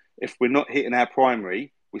 If we're not hitting our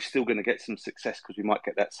primary, we're still going to get some success, because we might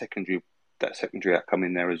get that secondary outcome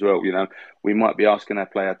in there as well. We might be asking our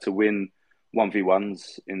player to win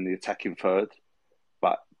 1v1s in the attacking third,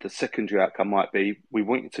 but the secondary outcome might be, we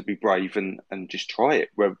want you to be brave and just try it,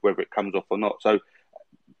 whether it comes off or not. So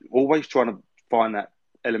always trying to find that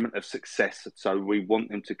element of success. So we want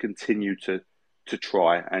them to continue to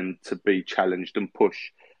try and to be challenged and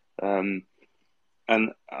push. For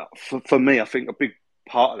me, I think a big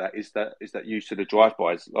part of that is that use of the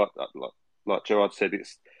drive-bys. Like Gerard said,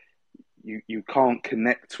 it's you can't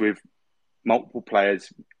connect with multiple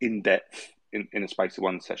players in depth in a space of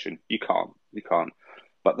one session. You can't.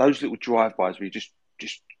 But those little drive-bys where you just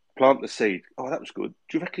plant the seed. Oh, that was good.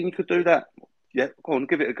 Do you reckon you could do that? Yeah, go on,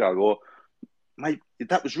 give it a go. Or mate,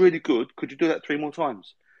 that was really good. Could you do that 3 more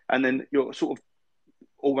times? And then you're sort of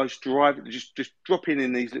almost just dropping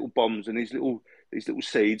in these little bombs and these little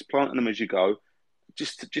seeds, planting them as you go,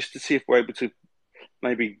 just to see if we're able to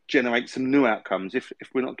maybe generate some new outcomes. If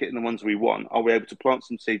we're not getting the ones we want, are we able to plant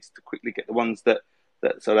some seeds to quickly get the ones that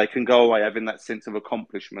so they can go away having that sense of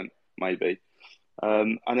accomplishment, maybe.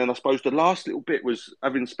 And then I suppose the last little bit was,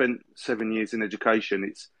 having spent 7 years in education,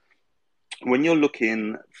 it's when you're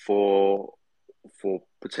looking for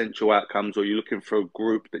potential outcomes, or you're looking for a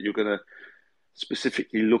group that you're going to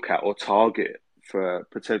specifically look at or target for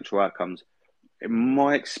potential outcomes. In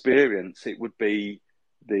my experience, it would be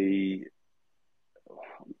for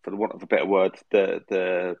the want of a better word,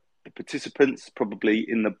 the participants probably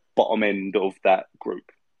in the bottom end of that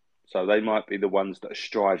group. So they might be the ones that are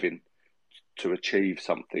striving to achieve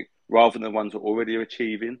something, rather than the ones that already are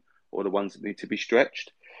achieving, or the ones that need to be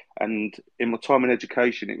stretched. And in my time in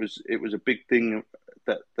education, it was a big thing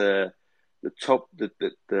that the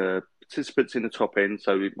participants in the top end,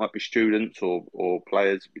 so it might be students or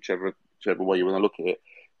players, whichever way you want to look at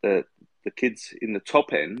it, the kids in the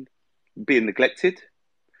top end being neglected,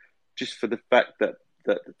 just for the fact that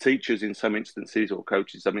the teachers in some instances, or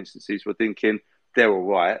coaches in some instances, were thinking they're all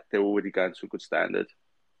right, they're already going to a good standard.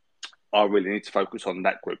 I really need to focus on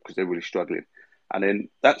that group because they're really struggling. And then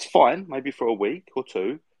that's fine, maybe for a week or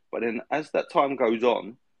two. But then as that time goes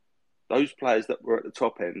on, those players that were at the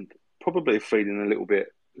top end probably are feeling a little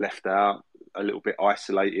bit left out, a little bit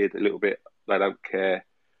isolated, a little bit they don't care.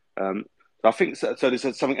 So I think so there's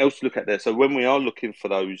something else to look at there. So when we are looking for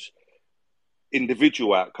those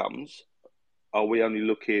individual outcomes, are we only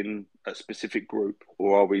looking at a specific group,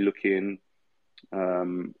 or are we looking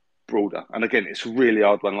broader? And again, it's a really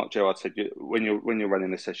hard one. Like Gerard said, when you're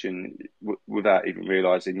running a session without even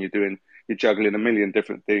realising you're juggling a million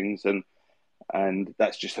different things, and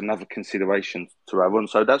that's just another consideration to have on.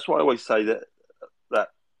 So that's why I always say that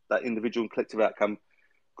individual and collective outcome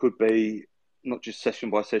could be not just session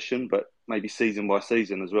by session, but maybe season by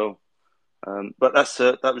season as well. But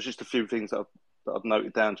that was just a few things that I've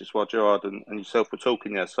noted down just while Gerard and yourself were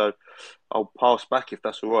talking there. So I'll pass back if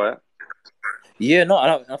that's all right. Yeah, no,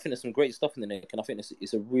 I think there's some great stuff in there, Nick, and I think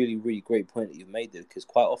it's a really, really great point that you've made there, because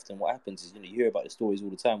quite often what happens is, you hear about the stories all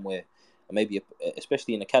the time where maybe,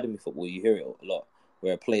 especially in academy football, you hear it a lot,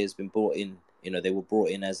 where a player's been brought in, they were brought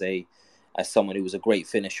in as someone who was a great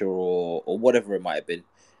finisher or whatever it might have been,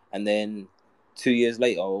 and then 2 years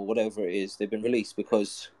later or whatever it is, they've been released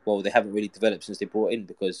because, well, they haven't really developed since they brought in,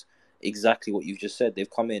 because exactly what you've just said, they've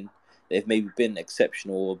come in, they've maybe been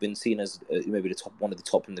exceptional or been seen as maybe one of the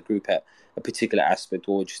top in the group at a particular aspect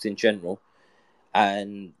or just in general,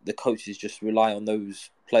 and the coaches just rely on those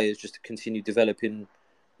players just to continue developing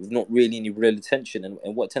with not really any real attention.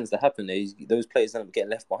 And what tends to happen is those players end up getting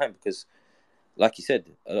left behind because, like you said,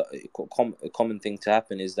 a common thing to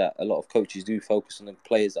happen is that a lot of coaches do focus on the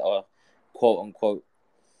players that are quote unquote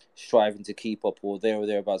striving to keep up or there or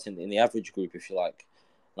thereabouts in the average group, if you like.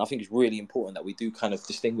 And I think it's really important that we do kind of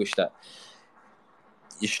distinguish that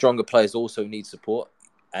your stronger players also need support.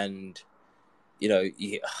 And, I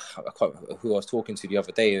can't remember who I was talking to the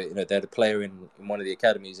other day. They had a player in one of the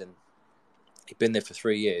academies, and he'd been there for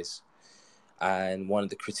 3 years. And one of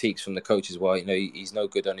the critiques from the coach is, well, he's no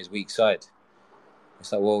good on his weak side.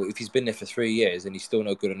 It's like, well, if he's been there for 3 years and he's still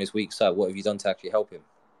no good on his weak side, what have you done to actually help him?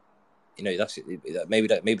 That's maybe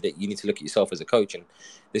that you need to look at yourself as a coach. And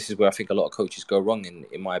this is where I think a lot of coaches go wrong,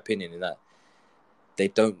 in my opinion, in that they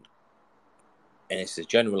don't, and it's a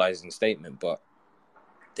generalizing statement, but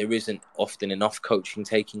there isn't often enough coaching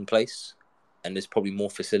taking place, and there's probably more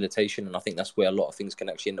facilitation. And I think that's where a lot of things can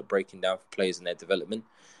actually end up breaking down for players in their development.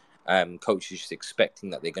 Coaches just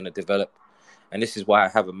expecting that they're going to develop. And this is why I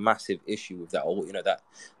have a massive issue with that old,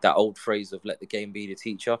 that old phrase of let the game be the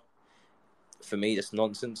teacher. For me, that's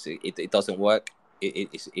nonsense. It doesn't work.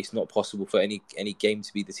 It's not possible for any game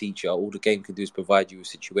to be the teacher. All the game can do is provide you with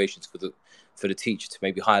situations for the teacher to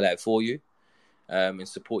maybe highlight for you, and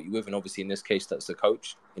support you with. And obviously, in this case, that's the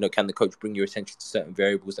coach. Can the coach bring your attention to certain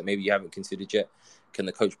variables that maybe you haven't considered yet? Can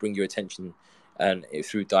the coach bring your attention and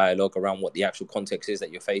through dialogue around what the actual context is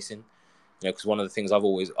that you're facing? Because one of the things I've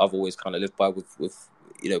always kind of lived by with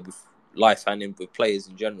life and with players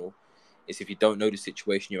in general is, if you don't know the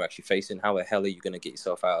situation you're actually facing, how the hell are you going to get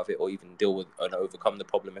yourself out of it, or even deal with and overcome the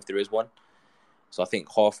problem if there is one? So I think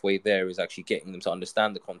halfway there is actually getting them to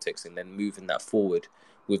understand the context and then moving that forward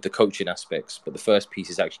with the coaching aspects. But the first piece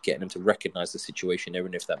is actually getting them to recognise the situation they're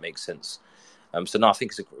in, if that makes sense. So no, I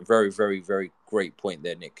think it's a very, very, very great point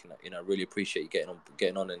there, Nick. And I really appreciate you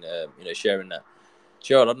getting on and sharing that.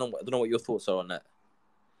 Gerald, I don't know what your thoughts are on that.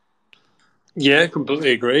 Yeah,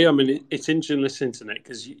 completely agree. I mean, it's interesting listening to Nick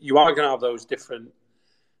because you are going to have those different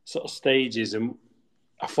sort of stages, and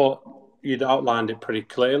I thought you'd outlined it pretty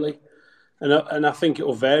clearly. And I think it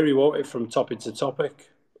will vary, won't it, from topic to topic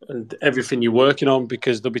and everything you're working on,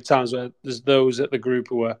 because there'll be times where there's those at the group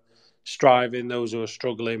who are striving, those who are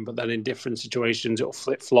struggling, but then in different situations it'll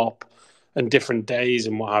flip flop and different days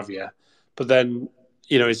and what have you. But then,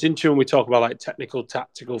 it's interesting when we talk about like technical,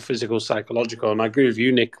 tactical, physical, psychological. And I agree with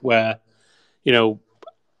you, Nick, where, you know,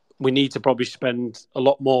 we need to probably spend a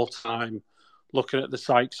lot more time looking at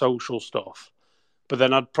the social stuff. But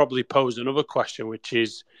then I'd probably pose another question, which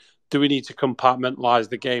is, do we need to compartmentalise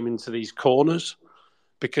the game into these corners?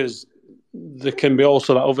 Because there can be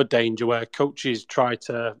also that other danger where coaches try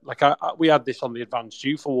to, we had this on the Advanced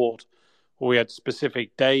Youth Award, where we had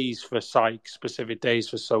specific days for psych, specific days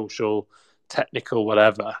for social, technical,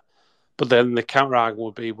 whatever. But then the counter argument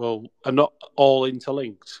would be, well, are not all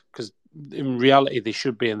interlinked? Because in reality, they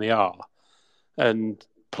should be and they are. And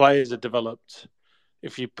players are developed.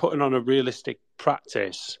 If you're putting on a realistic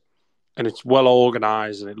practice and it's well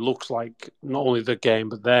organised and it looks like not only the game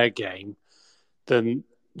but their game, then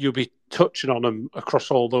you'll be touching on them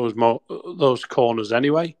across all those corners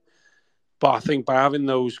anyway. But I think by having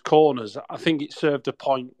those corners, I think it served a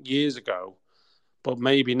point years ago, but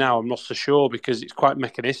maybe now I'm not so sure because it's quite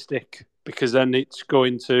mechanistic. Because then it's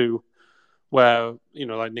going to where,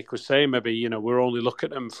 like Nick was saying, maybe, we're only looking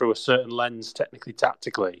at them through a certain lens, technically,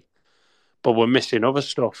 tactically, but we're missing other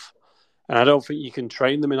stuff. And I don't think you can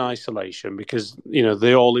train them in isolation because,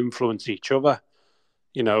 they all influence each other,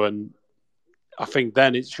 and I think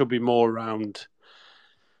then it should be more around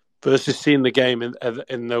versus seeing the game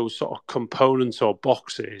in those sort of components or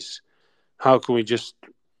boxes. How can we just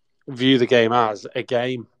view the game as a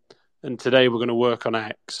game? And today we're going to work on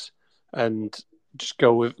X and just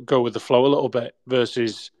go with the flow a little bit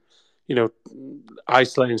versus,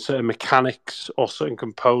 isolating certain mechanics or certain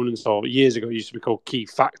components. Or years ago, it used to be called key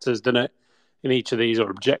factors, didn't it? In each of these, or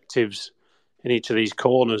objectives in each of these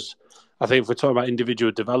corners. I think if we're talking about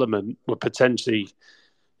individual development, we're potentially,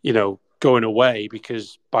 going away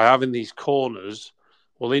because by having these corners,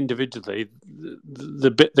 well, individually,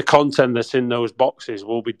 the content that's in those boxes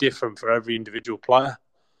will be different for every individual player.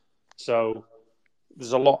 So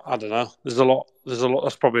there's a lot. I don't know. There's a lot.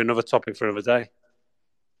 That's probably another topic for another day.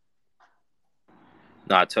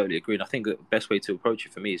 No, I totally agree. And I think the best way to approach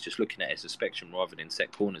it for me is just looking at it as a spectrum rather than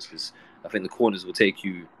set corners, because I think the corners will take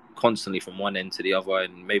you constantly from one end to the other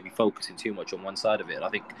and maybe focusing too much on one side of it. And I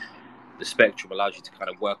think the spectrum allows you to kind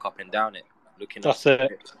of work up and down it, looking at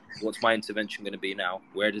what's my intervention going to be now,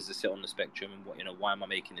 where does it sit on the spectrum, and why am I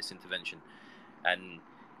making this intervention? And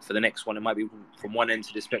for the next one, it might be from one end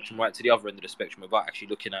to the spectrum right to the other end of the spectrum without actually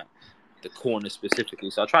looking at the corner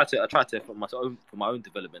specifically. So I try to for my own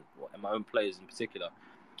development and my own players in particular,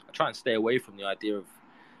 I try and stay away from the idea of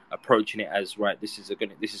approaching it as right. This is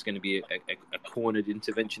going to be a cornered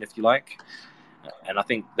intervention, if you like. And I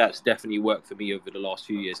think that's definitely worked for me over the last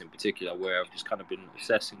few years in particular, where I've just kind of been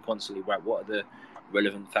assessing constantly, right, what are the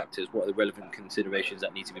relevant factors, what are the relevant considerations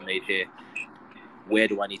that need to be made here? Where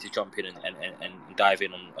do I need to jump in and dive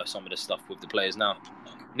in on some of the stuff with the players now?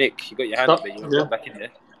 Nick, you got your hand up there. You want to come back in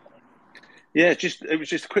here? Yeah, it was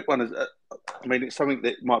just a quick one. I mean, it's something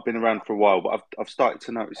that might have been around for a while, but I've started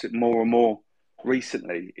to notice it more and more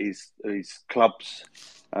recently. Is clubs,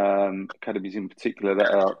 academies in particular,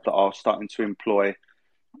 that are starting to employ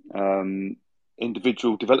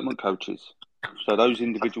individual development coaches. So those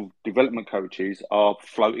individual development coaches are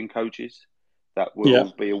floating coaches that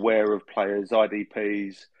will be aware of players'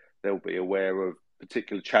 IDPs. They'll be aware of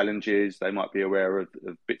particular challenges. They might be aware of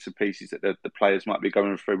bits and pieces that the players might be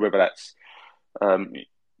going through, whether that's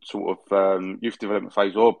youth development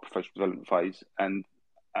phase or professional development phase. And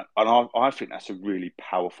I think that's a really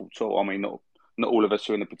powerful tool. I mean, not all of us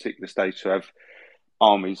are in a particular stage to have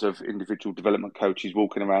armies of individual development coaches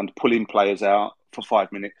walking around, pulling players out for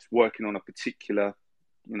 5 minutes, working on a particular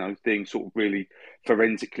thing, sort of really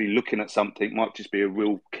forensically looking at something. Might just be a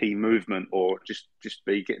real key movement, or just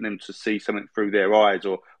be getting them to see something through their eyes,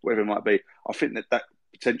 or whatever it might be. I think that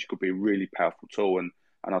potentially could be a really powerful tool, and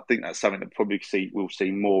I think that's something that we'll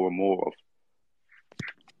see more and more of.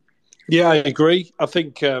 Yeah, I agree. I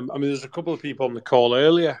think there's a couple of people on the call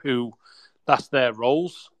earlier who that's their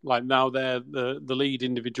roles. Like now they're the lead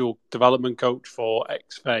individual development coach for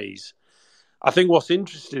X phase. I think what's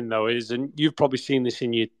interesting, though, is, and you've probably seen this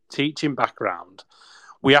in your teaching background,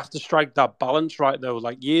 we have to strike that balance right, though.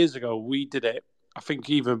 Like years ago, we did it. I think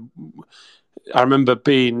I remember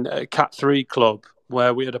being at Cat 3 club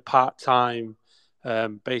where we had a part-time,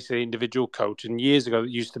 basically individual coach. And years ago,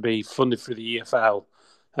 it used to be funded through the EFL.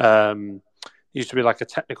 used to be like a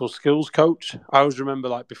technical skills coach. I always remember,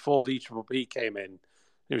 like, before the EBB came in,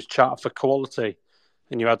 it was Charter for Quality,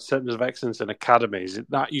 and you had centres of excellence and academies.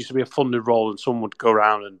 That used to be a funded role, and someone would go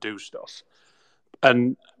around and do stuff.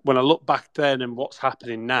 And when I look back then and what's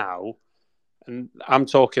happening now, and I'm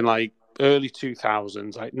talking like early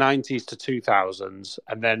 2000s, like 90s to 2000s,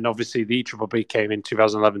 and then obviously the EBB came in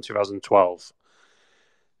 2011, 2012.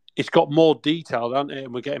 It's got more detailed, hasn't it?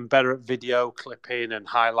 And we're getting better at video clipping and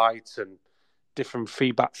highlights and different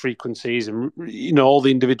feedback frequencies and, you know, all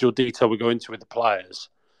the individual detail we go into with the players.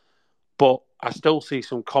 But I still see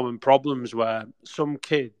some common problems where some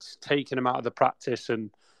kids taking them out of the practice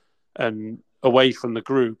and away from the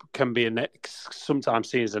group can be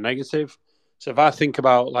sometimes seen as a negative. So if I think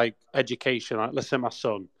about like education, like let's say my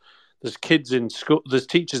son, there's kids in school, there's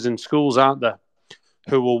teachers in schools, aren't there,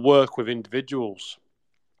 who will work with individuals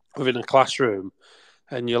within a classroom,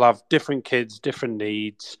 and you'll have different kids, different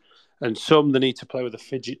needs, and some they need to play with the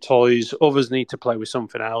fidget toys, others need to play with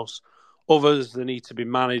something else, others they need to be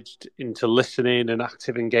managed into listening and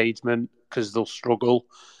active engagement because they'll struggle,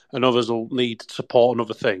 and others will need support and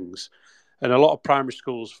other things. And a lot of primary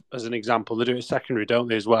schools, as an example, they do it secondary, don't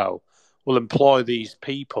they, as well, will employ these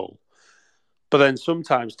people. But then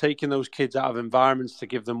sometimes taking those kids out of environments to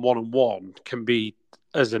give them one-on-one can be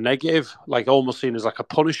as a negative, like almost seen as like a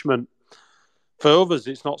punishment. For others,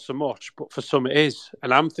 it's not so much, but for some it is.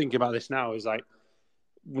 And I'm thinking about this now, is like,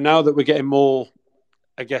 now that we're getting more,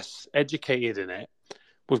 I guess, educated in it,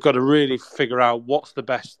 we've got to really figure out what's the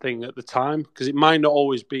best thing at the time, because it might not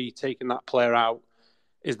always be taking that player out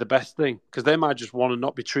is the best thing, because they might just want to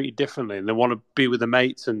not be treated differently and they want to be with the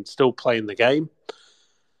mates and still playing the game.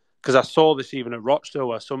 Because I saw this even at Rochdale,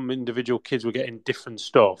 where some individual kids were getting different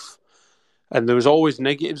stuff, and there was always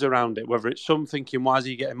negatives around it, whether it's some thinking, why is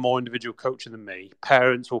he getting more individual coaching than me?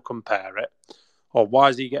 Parents will compare it. Or why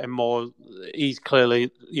is he getting more? He's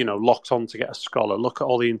clearly, you know, locked on to get a scholar. Look at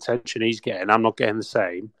all the intention he's getting. I'm not getting the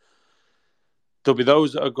same. There'll be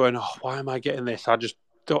those that are going, oh, why am I getting this? I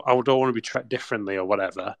don't want to be treated differently or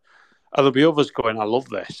whatever. And there'll be others going, I love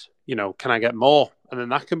this. You know, can I get more? And then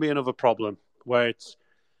that can be another problem where it's,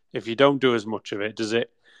 if you don't do as much of it, does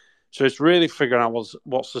it? So it's really figuring out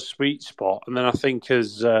what's the sweet spot. And then I think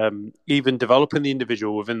as even developing the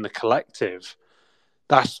individual within the collective,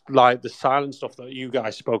 that's like the silent stuff that you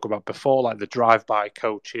guys spoke about before, like the drive-by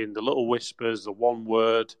coaching, the little whispers, the one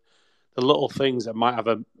word, the little things that might have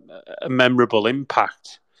a memorable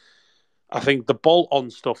impact. I think the bolt-on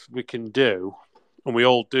stuff we can do, and we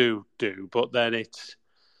all do, but then it's,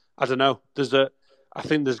 I don't know, I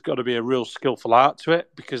think there's got to be a real skillful art to it,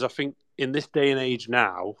 because I think in this day and age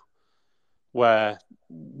now, where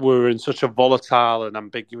we're in such a volatile and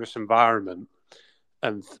ambiguous environment,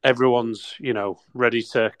 and everyone's, you know, ready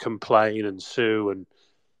to complain and sue, and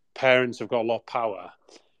parents have got a lot of power.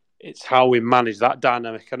 It's how we manage that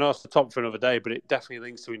dynamic. I know it's the topic for another day, but it definitely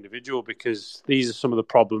links to individual, because these are some of the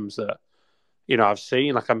problems that, you know, I've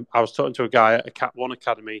seen. Like I was talking to a guy at a Cat 1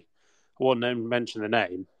 Academy. I won't mention the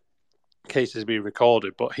name in case it's being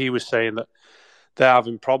recorded, but he was saying that they're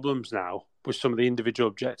having problems now with some of the individual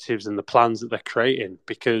objectives and the plans that they're creating,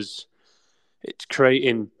 because it's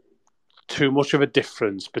creating too much of a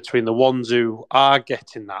difference between the ones who are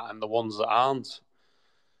getting that and the ones that aren't.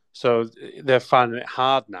 So they're finding it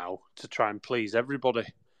hard now to try and please everybody.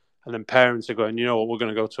 And then parents are going, you know what, we're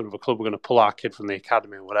going to go to another club, we're going to pull our kid from the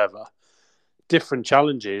academy or whatever. Different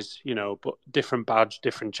challenges, you know, but different badge,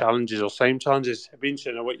 different challenges, or same challenges. It'd be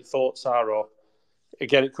interesting to know what your thoughts are, or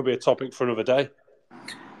again, it could be a topic for another day.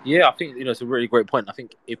 Yeah, I think, you know, it's a really great point. I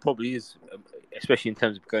think it probably is, especially in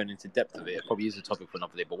terms of going into depth of it, it probably is a topic for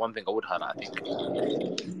another day. But one thing I would highlight, I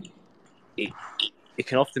think it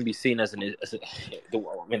can often be seen as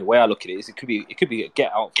the way I look at it is it could be a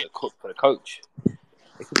get out for the coach.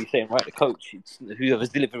 It could be saying, right, the coach, it's whoever's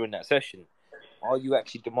delivering that session, are you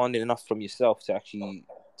actually demanding enough from yourself to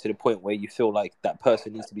the point where you feel like that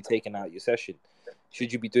person needs to be taken out of your session?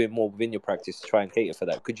 Should you be doing more within your practice to try and cater for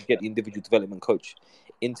that? Could you get the individual development coach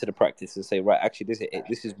into the practice and say, right, actually, this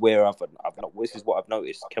is where this is what I've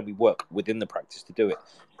noticed. Can we work within the practice to do it?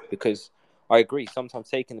 Because I agree, sometimes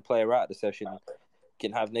taking the player out of the session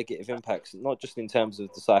can have negative impacts, not just in terms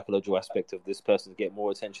of the psychological aspect of this person getting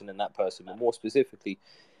more attention than that person, but more specifically,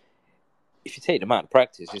 if you take them out of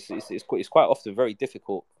practice, it's quite often very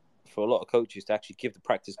difficult for a lot of coaches to actually give the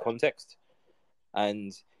practice context.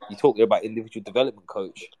 And you talk about individual development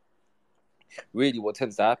coach. Really, what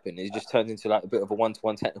tends to happen is it just turns into like a bit of a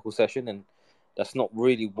one-to-one technical session, and that's not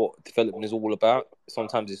really what development is all about.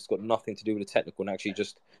 Sometimes it's got nothing to do with the technical and actually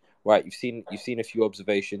just right? You've seen a few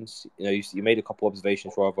observations. You made a couple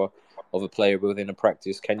observations rather of a player within a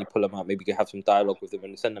practice. Can you pull them out? Maybe you can have some dialogue with them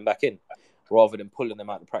and send them back in, rather than pulling them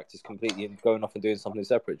out of practice completely and going off and doing something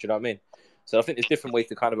separate. Do you know what I mean? So I think there's different ways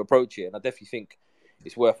to kind of approach it, and I definitely think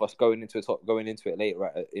it's worth us going into it later,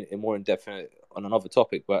 right, in more in depth on another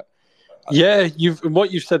topic. But yeah,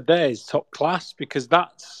 what you've said there is top class, because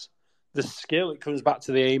that's the skill. It comes back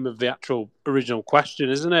to the aim of the actual original question,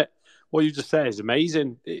 isn't it? What you just said is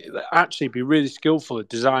amazing. Actually, be really skillful at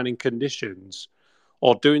designing conditions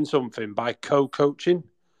or doing something by co-coaching,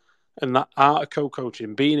 and that art of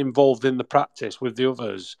co-coaching, being involved in the practice with the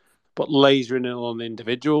others, but lasering in on the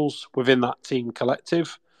individuals within that team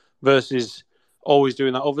collective versus always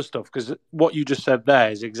doing that other stuff. Because what you just said there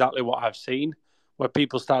is exactly what I've seen, where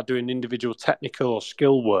people start doing individual technical or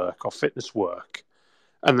skill work or fitness work,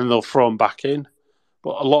 and then they'll throw them back in.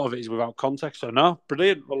 But a lot of it is without context. So no,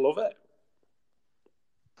 brilliant. I love it.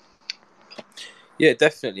 Yeah,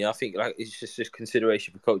 definitely. I think it's just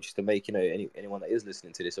consideration for coaches to make. Anyone that is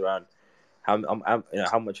listening to this around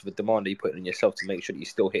how much of a demand are you putting on yourself to make sure that you're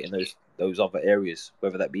still hitting those other areas,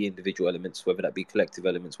 whether that be individual elements, whether that be collective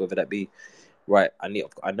elements, whether that be right. I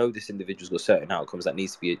know this individual's got certain outcomes that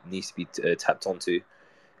needs to be tapped onto.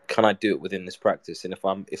 Can I do it within this practice? And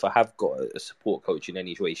if I have got a support coach in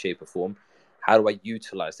any way, shape, or form, how do I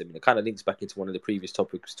utilize them? And it kind of links back into one of the previous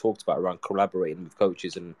topics talked about around collaborating with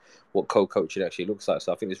coaches and what co-coaching actually looks like.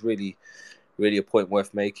 So I think it's really, really a point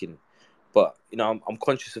worth making. But I'm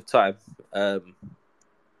conscious of time. And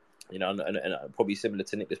probably similar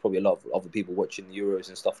to Nick, there's probably a lot of other people watching the Euros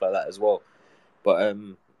and stuff like that as well. But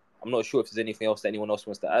I'm not sure if there's anything else that anyone else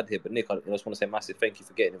wants to add here. But Nick, I just want to say a massive thank you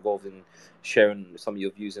for getting involved and sharing some of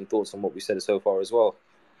your views and thoughts on what we said so far as well.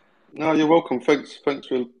 No, you're welcome. Thanks for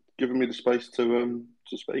giving me the space to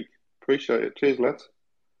speak. Appreciate it. Cheers, lads.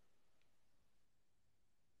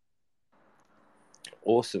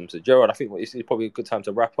 Awesome. So, Gerard, I think it's probably a good time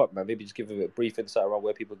to wrap up, man. Maybe just give a brief insight around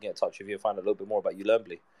where people can get in touch with you and find a little bit more about you,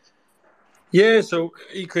 Learnbly. Yeah, so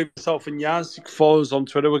equally myself and Yas, follow us on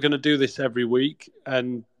Twitter. We're going to do this every week,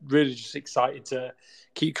 and really just excited to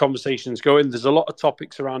keep conversations going. There's a lot of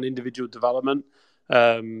topics around individual development,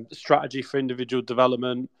 strategy for individual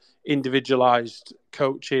development, individualized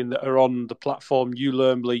coaching that are on the platform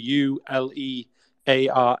ulearnbly,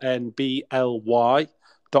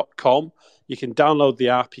 ulearnbly.com. You can download the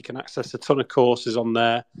app. You can access a ton of courses on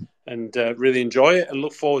there and really enjoy it, and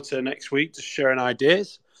look forward to next week to sharing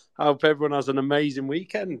ideas. I hope everyone has an amazing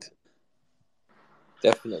weekend.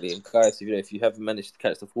 Definitely. And guys, if you haven't managed to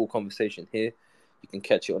catch the full conversation here, you can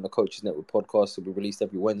catch it on the Coaches Network podcast. It'll be released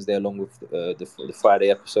every Wednesday, along with the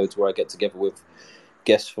Friday episodes where I get together with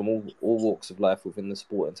guests from all walks of life within the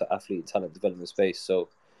sport and to athlete and talent development space. So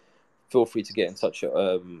feel free to get in touch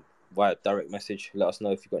via direct message. Let us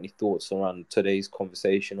know if you've got any thoughts around today's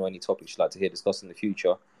conversation or any topics you'd like to hear discussed in the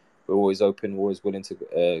future. We're always open. We're always willing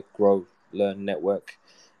to grow, learn, network.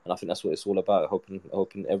 And I think that's what it's all about,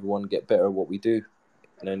 hoping everyone get better at what we do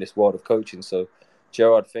in this world of coaching. So,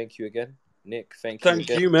 Gerard, thank you again. Nick, thank you again.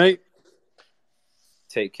 Thank you, mate.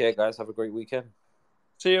 Take care, guys. Have a great weekend.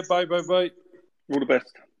 See you. Bye. All the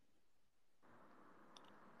best.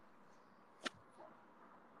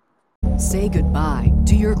 Say goodbye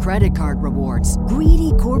to your credit card rewards.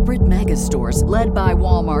 Greedy corporate mega stores, led by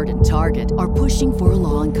Walmart and Target, are pushing for a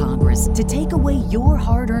law in Congress to take away your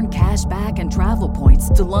hard-earned cash back and travel points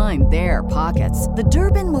to line their pockets. The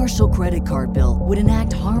Durbin-Marshall credit card bill would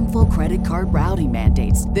enact harmful credit card routing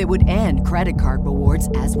mandates that would end credit card rewards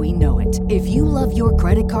as we know it. If you love your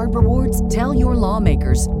credit card rewards, tell your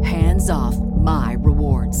lawmakers, hands off my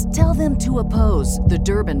rewards. Tell them to oppose the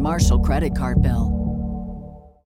Durbin-Marshall credit card bill.